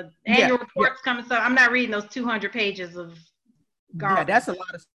 When the annual reports come and stuff, I'm not reading those 200 pages of garbage. Yeah, that's a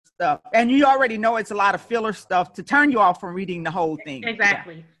lot of stuff. And you already know it's a lot of filler stuff to turn you off from reading the whole thing.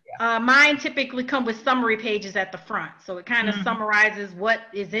 Exactly. Yeah. Mine typically come with summary pages at the front. So it kind of summarizes what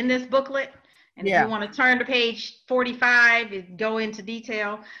is in this booklet. And if you want to turn to page 45, it go into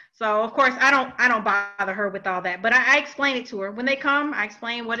detail. So of course I don't bother her with all that, but I explain it to her. When they come, I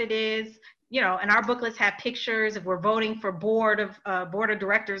explain what it is. You know, and our booklets have pictures. If we're voting for board of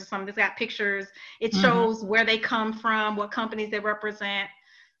directors or something, it's got pictures. It shows where they come from, what companies they represent.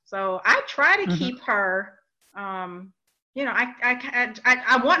 So I try to keep her, you know,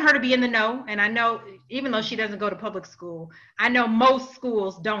 I want her to be in the know. And I know, even though she doesn't go to public school, I know most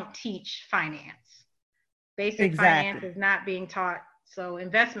schools don't teach finance. Basic finance is not being taught. So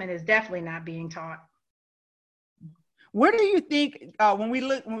investment is definitely not being taught. Where do you think, when we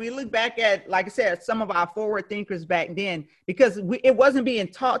look back at, like I said, some of our forward thinkers back then, because it wasn't being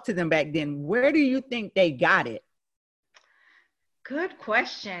taught to them back then, where do you think they got it? Good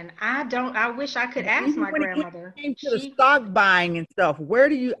question. I wish I could ask my grandmother. It came to the stock buying and stuff. Where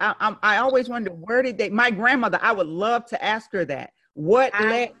do you, I always wonder, where did my grandmother, I would love to ask her that. What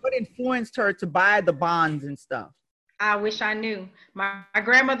influenced her to buy the bonds and stuff? I wish I knew. That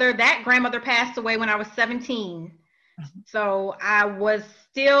grandmother passed away when I was 17. So I was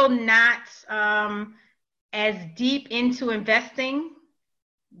still not as deep into investing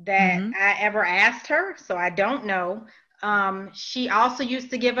that I ever asked her. So I don't know. She also used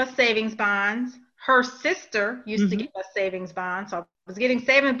to give us savings bonds. Her sister used to give us savings bonds. So I was getting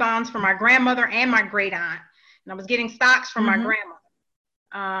savings bonds from my grandmother and my great aunt. And I was getting stocks from my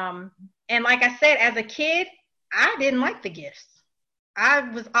grandmother. And like I said, as a kid, I didn't like the gifts. I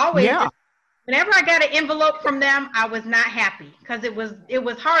was always Yeah. whenever I got an envelope from them, I was not happy because it was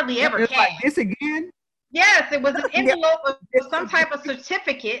hardly ever It's cash. like this again. Yes, it was an Yeah. envelope of some type of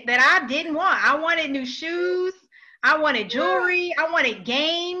certificate that I didn't want. I wanted new shoes. I wanted jewelry. I wanted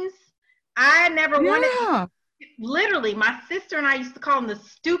games. I never wanted, Yeah. literally, my sister and I used to call them the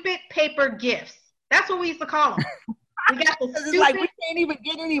stupid paper gifts. That's what we used to call them. We got the It's like we stupid, can't even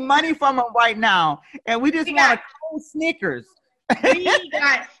get any money from them right now, and we just we want got a cold Snickers. we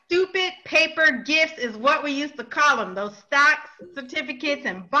got stupid paper gifts is what we used to call them. Those stocks, certificates,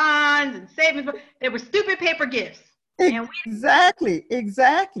 and bonds and savings. They were stupid paper gifts. Exactly.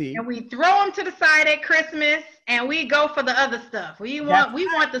 And we throw them to the side at Christmas, and we go for the other stuff. We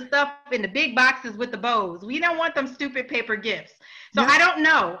want the stuff in the big boxes with the bows. We don't want them stupid paper gifts. So I don't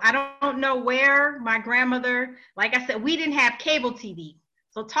know. I don't know where my grandmother, like I said, we didn't have cable TV.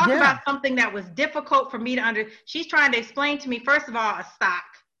 So talk about something that was difficult for me to understand. She's trying to explain to me, first of all, a stock,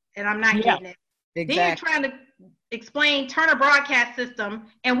 and I'm not getting it. Exactly. Then you're trying to explain Turner Broadcast System,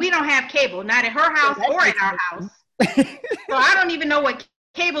 and we don't have cable, not at her house or at our house. So I don't even know what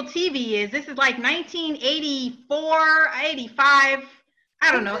cable TV is. This is like 1984, 85.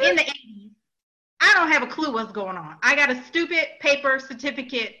 I don't know. In the 80s. I don't have a clue what's going on. I got a stupid paper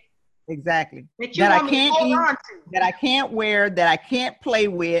certificate. Exactly. That I can't hold on to. That I can't wear, that I can't play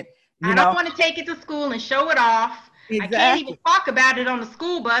with. I don't want to take it to school and show it off. Exactly. I can't even talk about it on the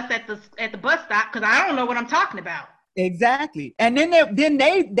school bus at the bus stop because I don't know what I'm talking about. Exactly. And then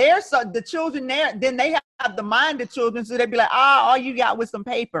the children there, then they have the mind of children, so they'd be like, all you got was some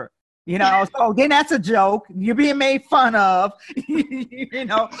paper. So then that's a joke. You're being made fun of.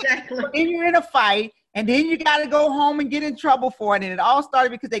 Exactly. Then you're in a fight, and then you got to go home and get in trouble for it. And it all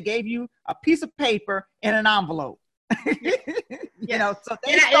started because they gave you a piece of paper in an envelope. So that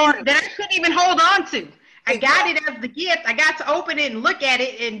I couldn't even hold on to. I got it as the gift. I got to open it and look at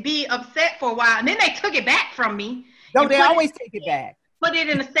it and be upset for a while. And then they took it back from me. No, they always take it back. Put it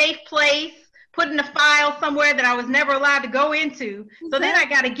in a safe place. Put in a file somewhere that I was never allowed to go into. So then I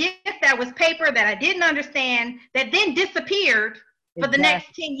got a gift that was paper that I didn't understand that then disappeared for the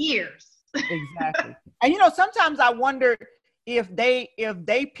next 10 years. Exactly. And sometimes I wonder if they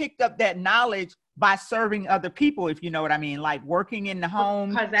picked up that knowledge by serving other people, if you know what I mean, like working in the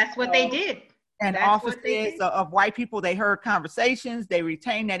home. Because that's what they did. And offices of white people, they heard conversations, they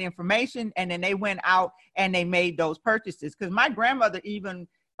retained that information, and then they went out and they made those purchases. Because my grandmother, even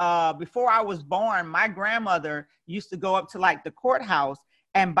before I was born, my grandmother used to go up to like the courthouse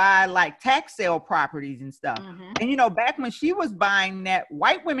and buy like tax sale properties and stuff. Mm-hmm. And back when she was buying that,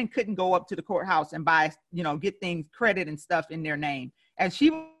 white women couldn't go up to the courthouse and buy, get things, credit and stuff in their name. And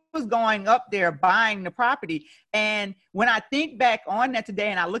she was going up there buying the property. And when I think back on that today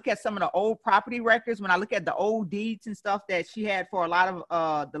and I look at some of the old property records, when I look at the old deeds and stuff that she had for a lot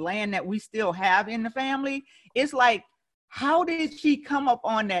of the land that we still have in the family, it's like, how did she come up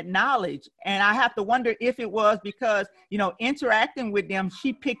on that knowledge? And I have to wonder if it was because, interacting with them,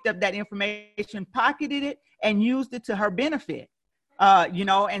 she picked up that information, pocketed it, and used it to her benefit.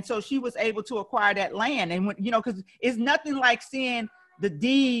 And so she was able to acquire that land. And, because it's nothing like seeing the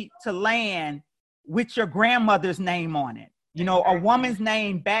deed to land with your grandmother's name on it, a woman's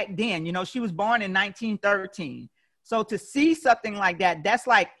name back then. She was born in 1913. So to see something like that, that's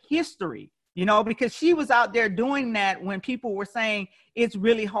like history. Because she was out there doing that when people were saying it's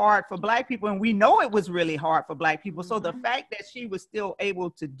really hard for Black people. And we know it was really hard for Black people. So the fact that she was still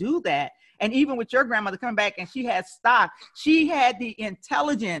able to do that, and even with your grandmother coming back and she had stock, she had the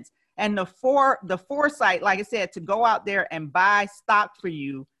intelligence and the foresight, like I said, to go out there and buy stock for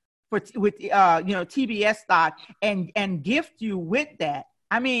you with TBS stock and gift you with that.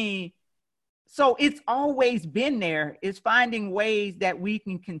 I mean, so it's always been there. It's finding ways that we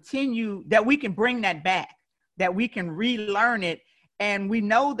can continue, that we can bring that back, that we can relearn it. And we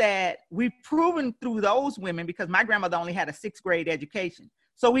know that we've proven through those women, because my grandmother only had a 6th grade education.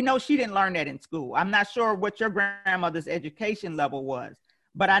 So we know she didn't learn that in school. I'm not sure what your grandmother's education level was,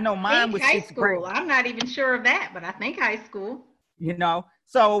 but I know mine was high school. I'm not even sure of that, but I think high school.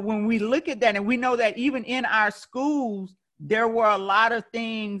 So when we look at that, and we know that even in our schools, there were a lot of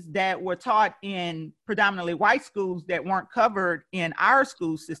things that were taught in predominantly white schools that weren't covered in our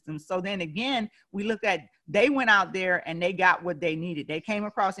school system. So then again, we look at, they went out there and they got what they needed. They came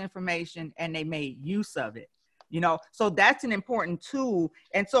across information and they made use of it, so that's an important tool.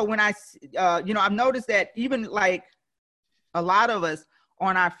 And so when I've noticed that even like a lot of us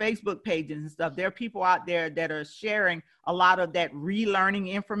on our Facebook pages and stuff, there are people out there that are sharing a lot of that relearning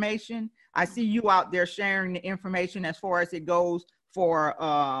information. I see you out there sharing the information as far as it goes for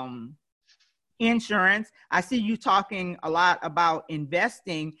insurance. I see you talking a lot about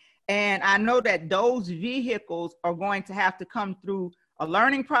investing. And I know that those vehicles are going to have to come through a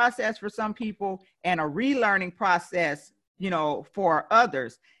learning process for some people and a relearning process, for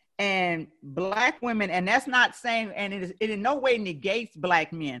others. And Black women, and that's not saying, and it in no way negates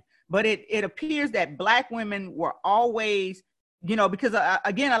Black men, but it appears that Black women were always, because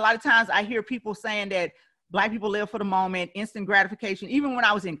again, a lot of times I hear people saying that Black people live for the moment, instant gratification. Even when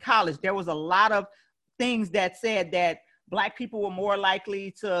I was in college, there was a lot of things that said that Black people were more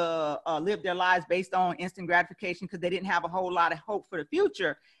likely to live their lives based on instant gratification because they didn't have a whole lot of hope for the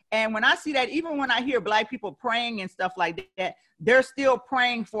future. And when I see that, even when I hear Black people praying and stuff like that, they're still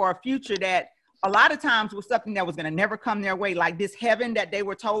praying for a future that a lot of times was something that was going to never come their way, like this heaven that they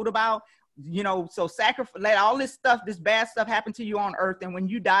were told about. So sacrifice, let all this stuff, this bad stuff happen to you on earth. And when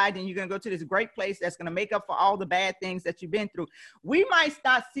you die, then you're going to go to this great place that's going to make up for all the bad things that you've been through. We might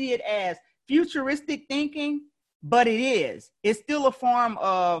not see it as futuristic thinking, but it's still a form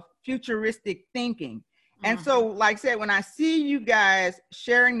of futuristic thinking. And so, like I said, when I see you guys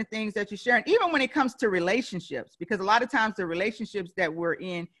sharing the things that you're sharing, even when it comes to relationships, because a lot of times the relationships that we're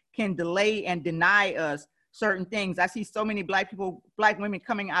in can delay and deny us certain things. I see so many Black women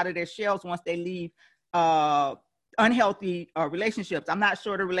coming out of their shells once they leave unhealthy relationships. I'm not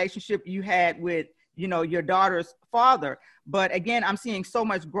sure the relationship you had with, your daughter's father, but again, I'm seeing so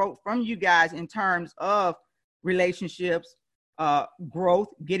much growth from you guys in terms of relationships, growth,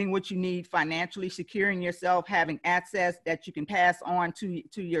 getting what you need financially, securing yourself, having access that you can pass on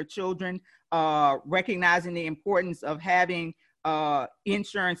to your children, recognizing the importance of having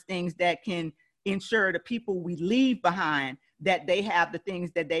insurance, things that can ensure the people we leave behind that they have the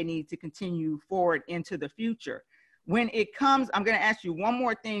things that they need to continue forward into the future. When it comes, I'm going to ask you one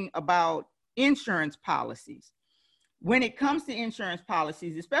more thing about insurance policies. When it comes to insurance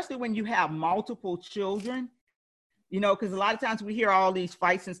policies, especially when you have multiple children, because a lot of times we hear all these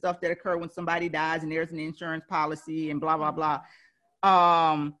fights and stuff that occur when somebody dies and there's an insurance policy and blah, blah, blah.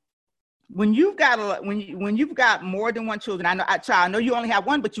 When you've got more than one children, I know you only have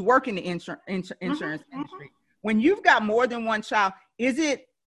one, but you work in the insurance industry. When you've got more than one child,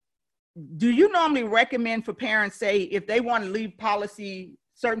 do you normally recommend for parents, say, if they want to leave policy,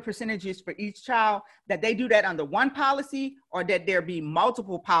 certain percentages for each child, that they do that under one policy, or that there be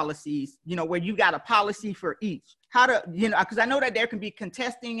multiple policies, where you got a policy for each? Because I know that there can be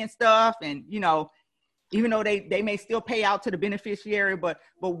contesting and stuff, and, even though they may still pay out to the beneficiary, but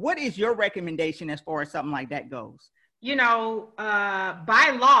what is your recommendation as far as something like that goes?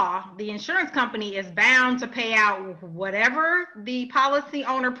 By law, the insurance company is bound to pay out whatever the policy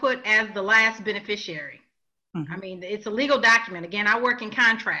owner put as the last beneficiary. I mean, it's a legal document. Again, I work in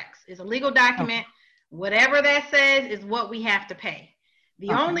contracts. It's a legal document. Whatever that says is what we have to pay.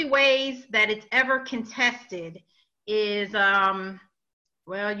 The only ways that it's ever contested is,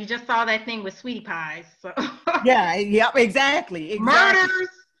 well, you just saw that thing with Sweetie Pies. So. Yeah, exactly.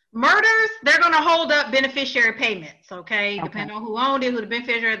 Murders, they're going to hold up beneficiary payments, okay? Depending on who owned it, who the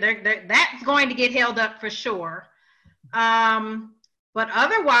beneficiary, that's going to get held up for sure. But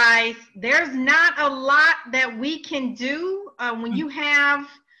otherwise, there's not a lot that we can do when you have,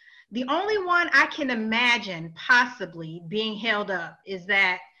 the only one I can imagine possibly being held up is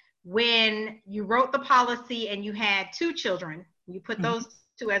that when you wrote the policy and you had 2 children, you put those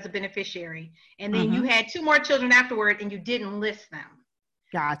 2 as a beneficiary, and then you had 2 more children afterward and you didn't list them.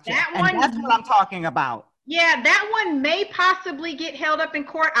 Gotcha. That's what I'm talking about. Yeah, that one may possibly get held up in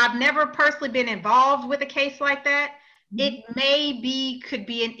court. I've never personally been involved with a case like that. It could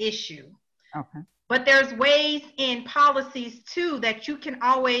be an issue. Okay. But there's ways in policies too that you can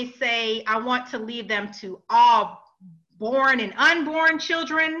always say, I want to leave them to all born and unborn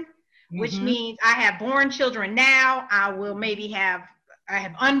children, which means I have born children now. I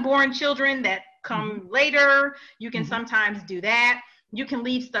have unborn children that come later. You can sometimes do that. You can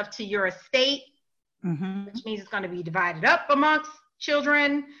leave stuff to your estate, which means it's going to be divided up amongst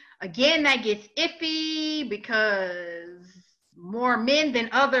children. Again, that gets iffy because more men than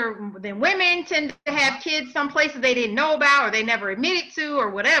women tend to have kids some places they didn't know about or they never admitted to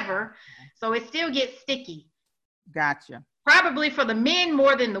or whatever. So it still gets sticky. Gotcha. Probably for the men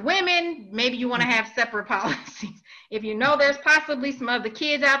more than the women. Maybe you want to have separate policies. If there's possibly some other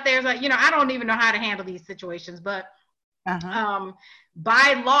kids out there, like, I don't even know how to handle these situations, but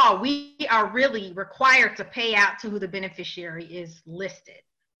by law, we are really required to pay out to who the beneficiary is listed.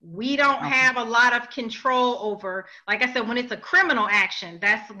 We don't have a lot of control over, like I said, when it's a criminal action,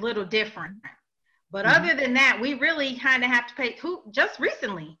 that's a little different. But other than that, we really kind of have to pay just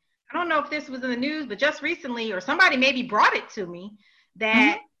recently. I don't know if this was in the news, but just recently, or somebody maybe brought it to me,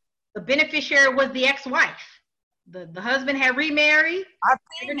 that The beneficiary was the ex-wife. The husband had remarried. I've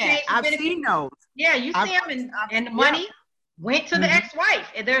seen that. I've seen those. Yeah, you see them, and the money went to the ex-wife.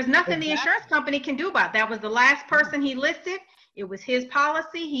 And there's nothing the insurance company can do about it. That was the last person he listed. It was his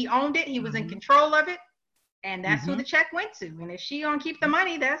policy. He owned it. He was in control of it. And that's who the check went to. And if she gonna keep the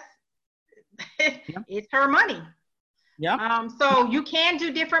money, that's it's her money. Yeah. So you can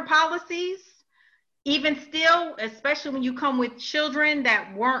do different policies. Even still, especially when you come with children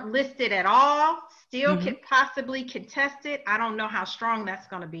that weren't listed at all, still could possibly contest it. I don't know how strong that's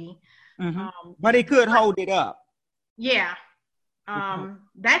going to be. But it could hold it up. Yeah.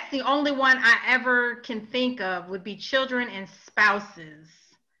 That's the only one I ever can think of would be children and spouses.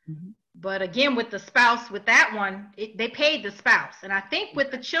 But again, with the spouse, with that one, they paid the spouse. And I think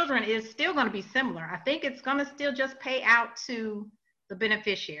with the children, it's still going to be similar. I think it's going to still just pay out to the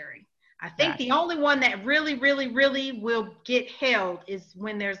beneficiary. I think the only one that really, really, really will get held is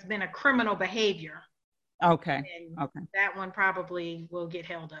when there's been a criminal behavior. Okay. And that one probably will get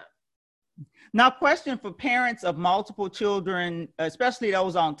held up. Now, question for parents of multiple children, especially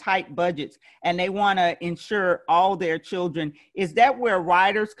those on tight budgets, and they want to insure all their children. Is that where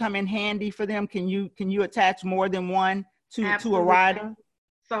riders come in handy for them? Can you attach more than one to a rider?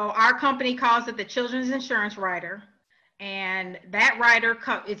 So our company calls it the Children's Insurance Rider. And that rider,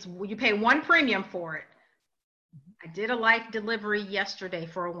 you pay one premium for it. I did a life delivery yesterday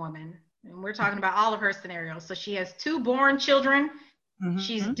for a woman, and we're talking about all of her scenarios. So she has 2 born children.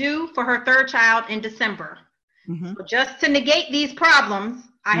 She's due for her 3rd child in December. So just to negate these problems,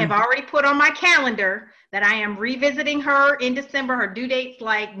 I have already put on my calendar that I am revisiting her in December. Her due date's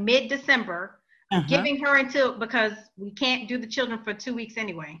like mid-December, giving her because we can't do the children for 2 weeks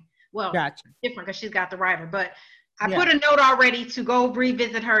anyway. Well, different because she's got the rider, but I put a note already to go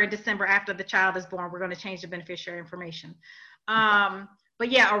revisit her in December after the child is born. We're going to change the beneficiary information. But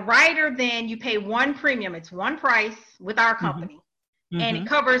yeah, a rider, then you pay one premium. It's one price with our company. And it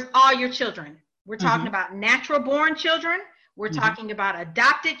covers all your children. We're talking about natural born children. We're talking about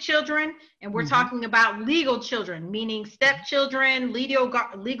adopted children. And we're talking about legal children, meaning stepchildren, legal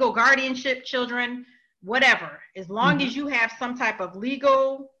guardianship children, whatever. As long as you have some type of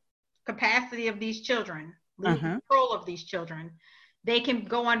legal capacity of these children, control of these children, they can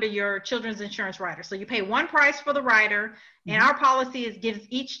go under your children's insurance rider. So you pay one price for the rider, and our policy gives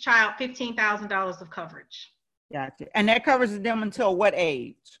each child $15,000 of coverage. Gotcha. And that covers them until what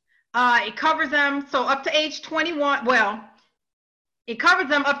age? It covers them up to age 21. Well, it covers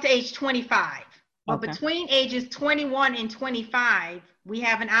them up to age 25. But between ages 21 and 25, we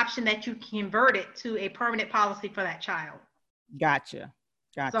have an option that you can convert it to a permanent policy for that child. Gotcha.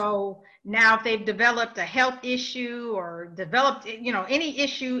 So now if they've developed a health issue or developed, any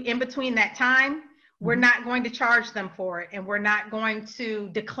issue in between that time, we're not going to charge them for it, and we're not going to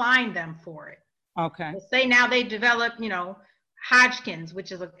decline them for it. Okay. Let's say now they develop, Hodgkin's,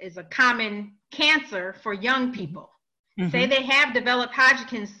 which is a common cancer for young people. Say they have developed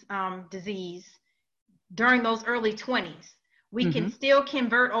Hodgkin's disease during those early 20s. We can still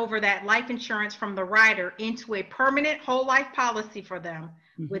convert over that life insurance from the rider into a permanent whole life policy for them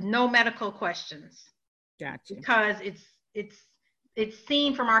with no medical questions. Gotcha. Because it's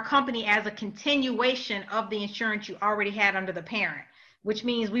seen from our company as a continuation of the insurance you already had under the parent, which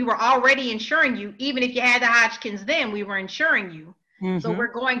means we were already insuring you. Even if you had the Hodgkin's then, we were insuring you. So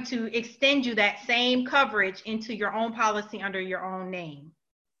we're going to extend you that same coverage into your own policy under your own name.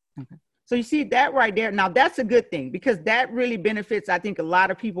 Okay. So you see that right there. Now that's a good thing, because that really benefits, I think, a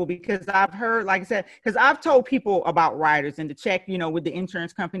lot of people, because I've heard, like I said, because I've told people about riders and to check, with the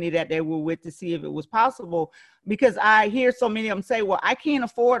insurance company that they were with to see if it was possible, because I hear so many of them say, well, I can't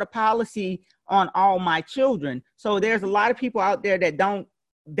afford a policy on all my children. So there's a lot of people out there that don't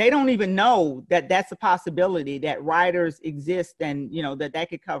even know that that's a possibility, that riders exist, and that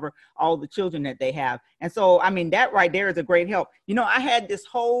could cover all the children that they have. And so, I mean, that right there is a great help. I had this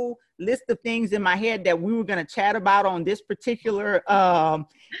whole list of things in my head that we were going to chat about on this particular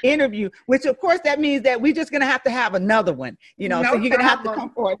interview, which of course that means that we're just going to have another one, so you're going to have to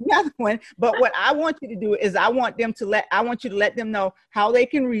come for another one. But what I want you to do is I want you to let them know how they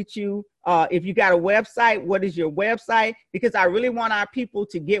can reach you. If you got a website, what is your website? Because I really want our people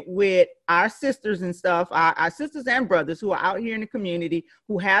to get with our sisters and stuff, our sisters and brothers who are out here in the community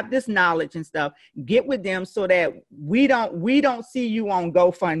who have this knowledge and stuff. Get with them so that we don't see you on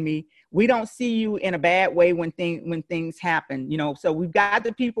GoFundMe. We don't see you in a bad way when things happen, So we've got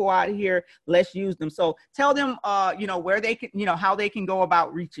the people out here. Let's use them. So tell them, where they can, how they can go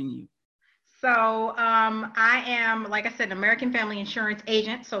about reaching you. I am, like I said, an American Family Insurance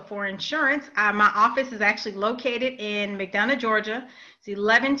agent. So for insurance, my office is actually located in McDonough, Georgia. It's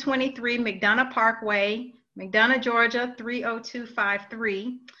 1123 McDonough Parkway, McDonough, Georgia,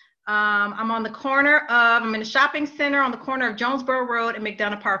 30253. I'm in a shopping center on the corner of Jonesboro Road and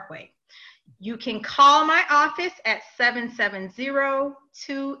McDonough Parkway. You can call my office at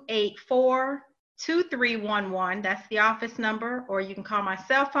 770-284-2311. That's the office number. Or you can call my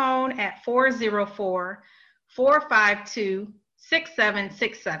cell phone at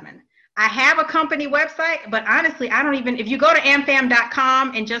 404-452-6767. I have a company website, but honestly, if you go to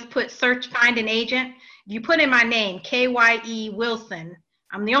amfam.com and just find an agent, if you put in my name, Kye Wilson,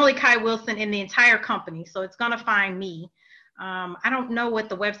 I'm the only Kai Wilson in the entire company, so it's going to find me. I don't know what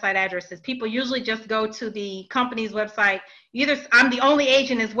the website address is. People usually just go to the company's website. I'm the only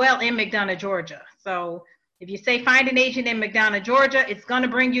agent as well in McDonough, Georgia. So if you say find an agent in McDonough, Georgia, it's going to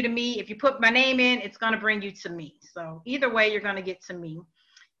bring you to me. If you put my name in, it's going to bring you to me. So either way, you're going to get to me.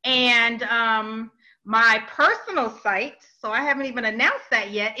 And my personal site, so I haven't even announced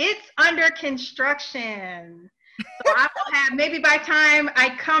that yet, it's under construction. So I will have, maybe by the time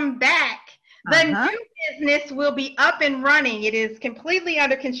I come back, the new business will be up and running. It is completely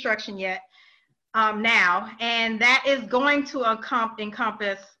under construction now, and that is going to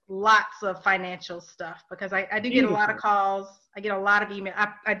encompass lots of financial stuff, because I do get a lot of calls. I get a lot of email.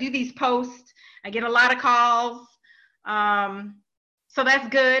 I do these posts. I get a lot of calls. So that's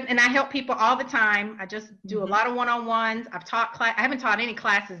good, and I help people all the time. I just do a lot of one-on-ones. I haven't taught any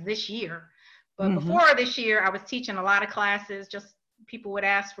classes this year, but before this year, I was teaching a lot of classes. Just people would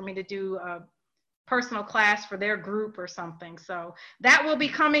ask for me to do a personal class for their group or something. So that will be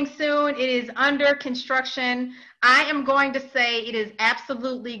coming soon. It is under construction. I am going to say it is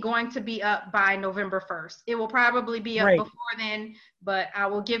absolutely going to be up by November 1st. It will probably be up before then, but I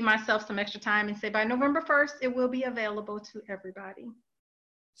will give myself some extra time and say by November 1st, it will be available to everybody.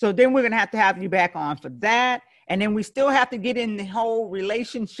 So then we're going to have you back on for that. And then we still have to get in the whole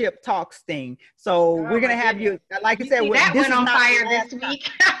relationship talks thing. So we're going to have you, like I said, that went on fire this week.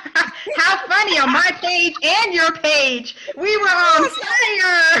 How funny, on my page and your page, we were on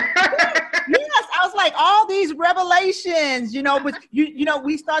fire. Yes, I was like, all these revelations, but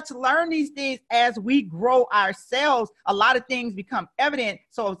we start to learn these things as we grow ourselves. A lot of things become evident.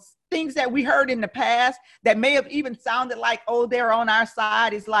 So things that we heard in the past that may have even sounded like, oh, they're on our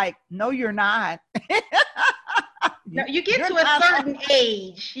side, is like, no, you're not. No, you get to a certain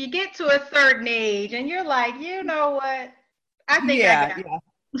age. You get to a certain age, and you're like, you know what? I think I got it.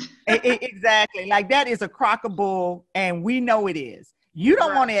 Exactly. Like, that is a crock of bull, and we know it is. You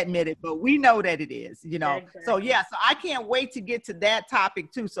don't want to admit it, but we know that it is, Exactly. So I can't wait to get to that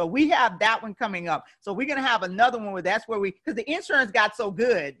topic too. So we have that one coming up. So we're going to have another one where because the insurance got so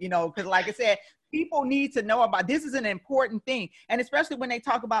good, because like I said, people need to know about this. Is an important thing. And especially when they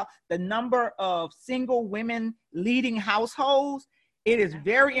talk about the number of single women leading households, it is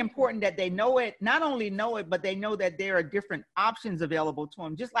very important that they know it, not only know it, but they know that there are different options available to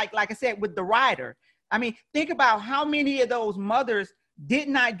them. Just like I said, with the rider. I mean, think about how many of those mothers did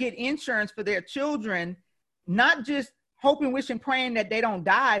not get insurance for their children, not just hoping, wishing, praying that they don't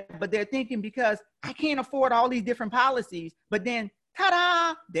die, but they're thinking, because I can't afford all these different policies, but then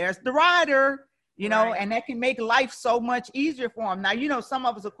ta-da, there's the rider, and that can make life so much easier for them. Now, some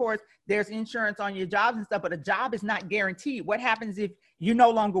of us, of course, there's insurance on your jobs and stuff, but a job is not guaranteed. What happens if you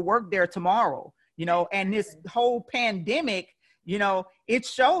no longer work there tomorrow? And this whole pandemic, it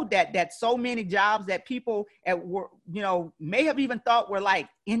showed that so many jobs that people at work, may have even thought were like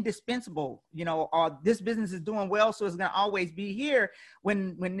indispensable, or this business is doing well, so it's going to always be here.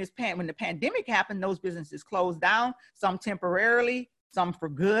 When the pandemic happened, those businesses closed down, some temporarily, some for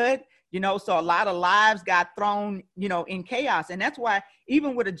good, so a lot of lives got thrown, in chaos. And that's why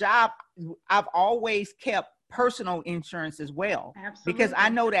even with a job, I've always kept personal insurance as well. Absolutely. Because I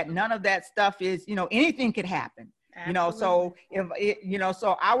know that none of that stuff is, anything could happen. Absolutely. So if it,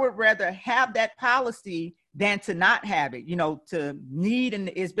 so I would rather have that policy than to not have it, to need,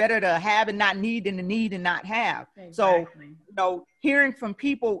 and it's better to have and not need than to need and not have. Exactly. So, hearing from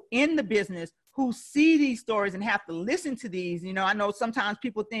people in the business who see these stories and have to listen to these, I know sometimes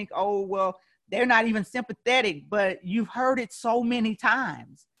people think, oh, well, they're not even sympathetic, but you've heard it so many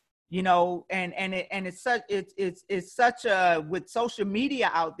times, and it's such a, with social media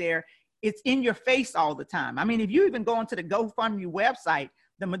out there, it's in your face all the time. I mean, if you even go into the GoFundMe website,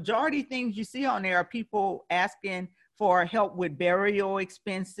 the majority of things you see on there are people asking for help with burial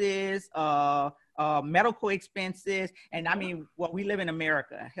expenses, medical expenses. And I mean, well, we live in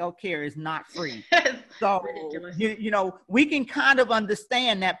America. Healthcare is not free. So, ridiculous. you know, we can kind of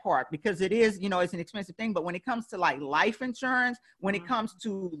understand that part because it is, you know, it's an expensive thing. But when it comes to like life insurance, when it comes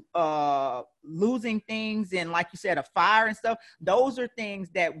to losing things and like you said, a fire and stuff, those are things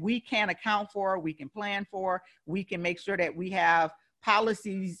that we can account for, we can plan for, we can make sure that we have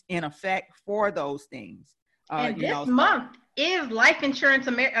policies in effect for those things. And this month is Life Insurance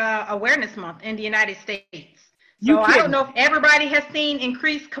Awareness Month in the United States. So I don't know if everybody has seen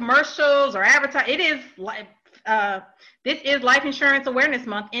increased commercials or advertising. It is this is Life Insurance Awareness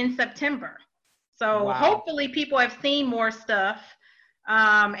Month in September. So hopefully people have seen more stuff.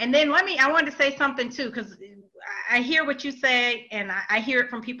 And then I wanted to say something too, because I hear what you say, and I hear it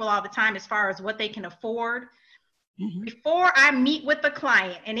from people all the time as far as what they can afford. Before I meet with the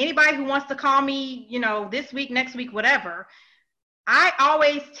client, and anybody who wants to call me, you know, this week, next week, whatever, I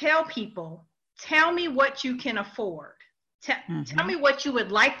always tell people, tell me what you can afford. Tell me what you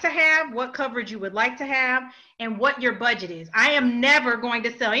would like to have, what coverage you would like to have, and what your budget is. I am never going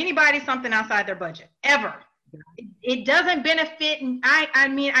to sell anybody something outside their budget, ever. It doesn't benefit. I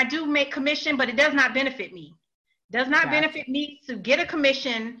mean, I do make commission, but it does not benefit me. It does not benefit me to get a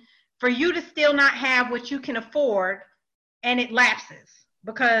commission for you to still not have what you can afford, and it lapses,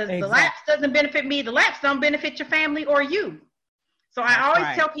 because the lapse doesn't benefit me. The lapse don't benefit your family or you. So I always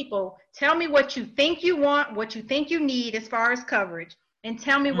tell people, tell me what you think you want, what you think you need as far as coverage, and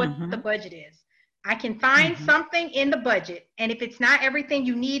tell me what the budget is. I can find something in the budget, and if it's not everything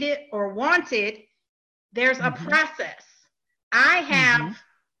you needed or wanted, there's a process. I have,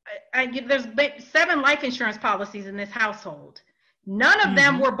 there's 7 life insurance policies in this household. None of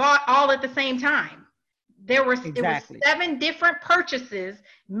them were bought all at the same time. It was 7 different purchases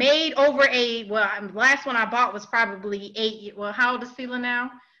made over the last one I bought was probably 8. Well, how old is Sheila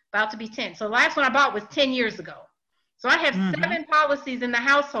now? About to be 10. So the last one I bought was 10 years ago. So I have 7 policies in the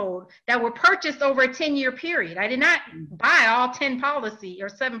household that were purchased over a 10-year period. I did not buy all 7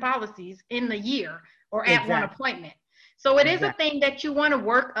 policies in the year or at one appointment. So it is a thing that you want to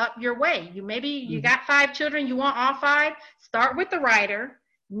work up your way. You got 5 children, you want all 5, start with the rider.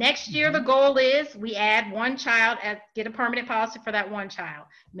 Next year, the goal is we add 1 child, get a permanent policy for that 1 child.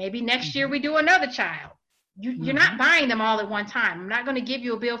 Maybe next year we do another child. You're not buying them all at one time. I'm not going to give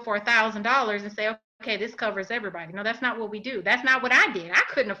you a bill for $1,000 and say, okay, this covers everybody. No, that's not what we do. That's not what I did. I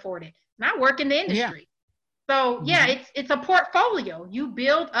couldn't afford it. I work in the industry. So it's a portfolio. You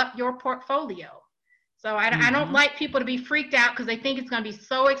build up your portfolio. So I don't like people to be freaked out because they think it's going to be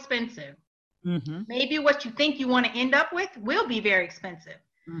so expensive. Maybe what you think you want to end up with will be very expensive.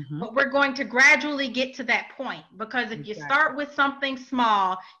 But we're going to gradually get to that point, because if you start with something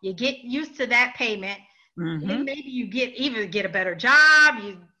small, you get used to that payment. Then maybe you get a better job,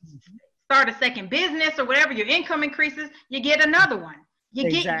 you start a second business or whatever, your income increases, you get another one. You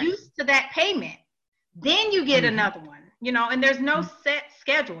get used to that payment. Then you get another one. You know, and there's no set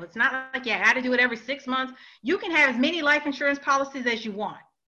schedule. It's not like I got to do it every 6 months. You can have as many life insurance policies as you want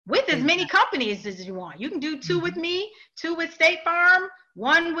with as many companies as you want. You can do 2 with me, 2 with State Farm,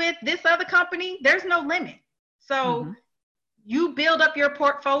 1 with this other company. There's no limit. So you build up your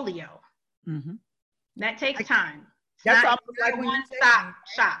portfolio. That takes time. That's almost like when you stop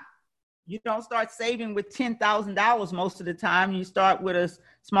shop. You don't start saving with $10,000 most of the time. You start with a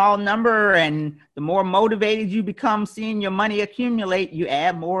small number, and the more motivated you become seeing your money accumulate, you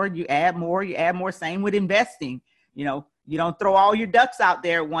add more, you add more, you add more. Same with investing. You know, you don't throw all your ducks out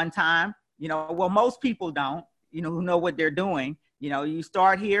there at one time. You know, well, most people don't, you know, who know what they're doing. You know, you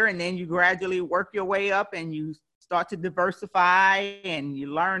start here and then you gradually work your way up, and you start to diversify and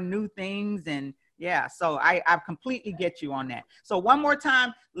you learn new things. And yeah, so I completely get you on that. So one more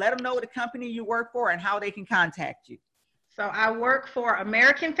time, let them know the company you work for and how they can contact you. So I work for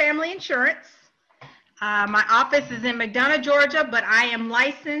American Family Insurance. My office is in McDonough, Georgia, but I am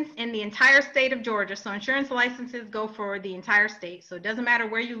licensed in the entire state of Georgia. So insurance licenses go for the entire state. So it doesn't matter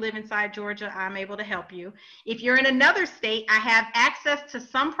where you live inside Georgia, I'm able to help you. If you're in another state, I have access to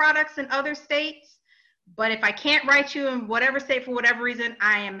some products in other states, but if I can't write you in whatever state for whatever reason,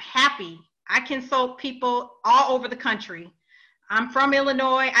 I am happy. I consult people all over the country. I'm from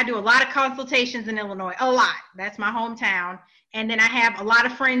Illinois. I do a lot of consultations in Illinois, a lot. That's my hometown. And then I have a lot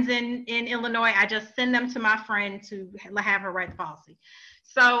of friends in Illinois. I just send them to my friend to have her write the policy.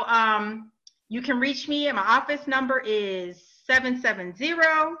 So you can reach me, and my office number is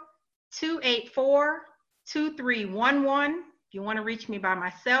 770-284-2311. If you want to reach me by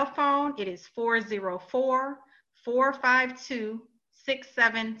my cell phone, it is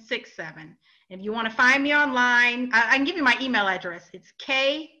 404-452-6767. If you want to find me online, I can give you my email address. It's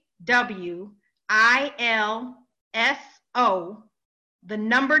KWILSO,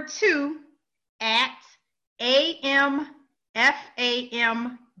 2, at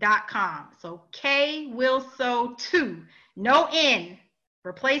amfam.com. So KWILSO2, no N.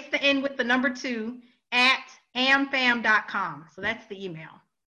 Replace the N with the number 2 at amfam.com. So that's the email.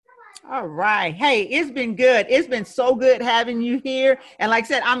 All right. Hey, it's been good. It's been so good having you here. And like I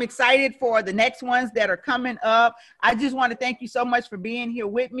said, I'm excited for the next ones that are coming up. I just want to thank you so much for being here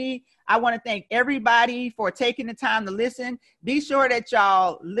with me. I want to thank everybody for taking the time to listen. Be sure that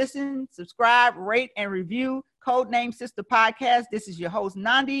y'all listen, subscribe, rate, and review Codename Sister Podcast. This is your host,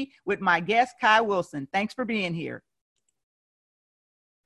 Nandi, with my guest, Kai Wilson. Thanks for being here.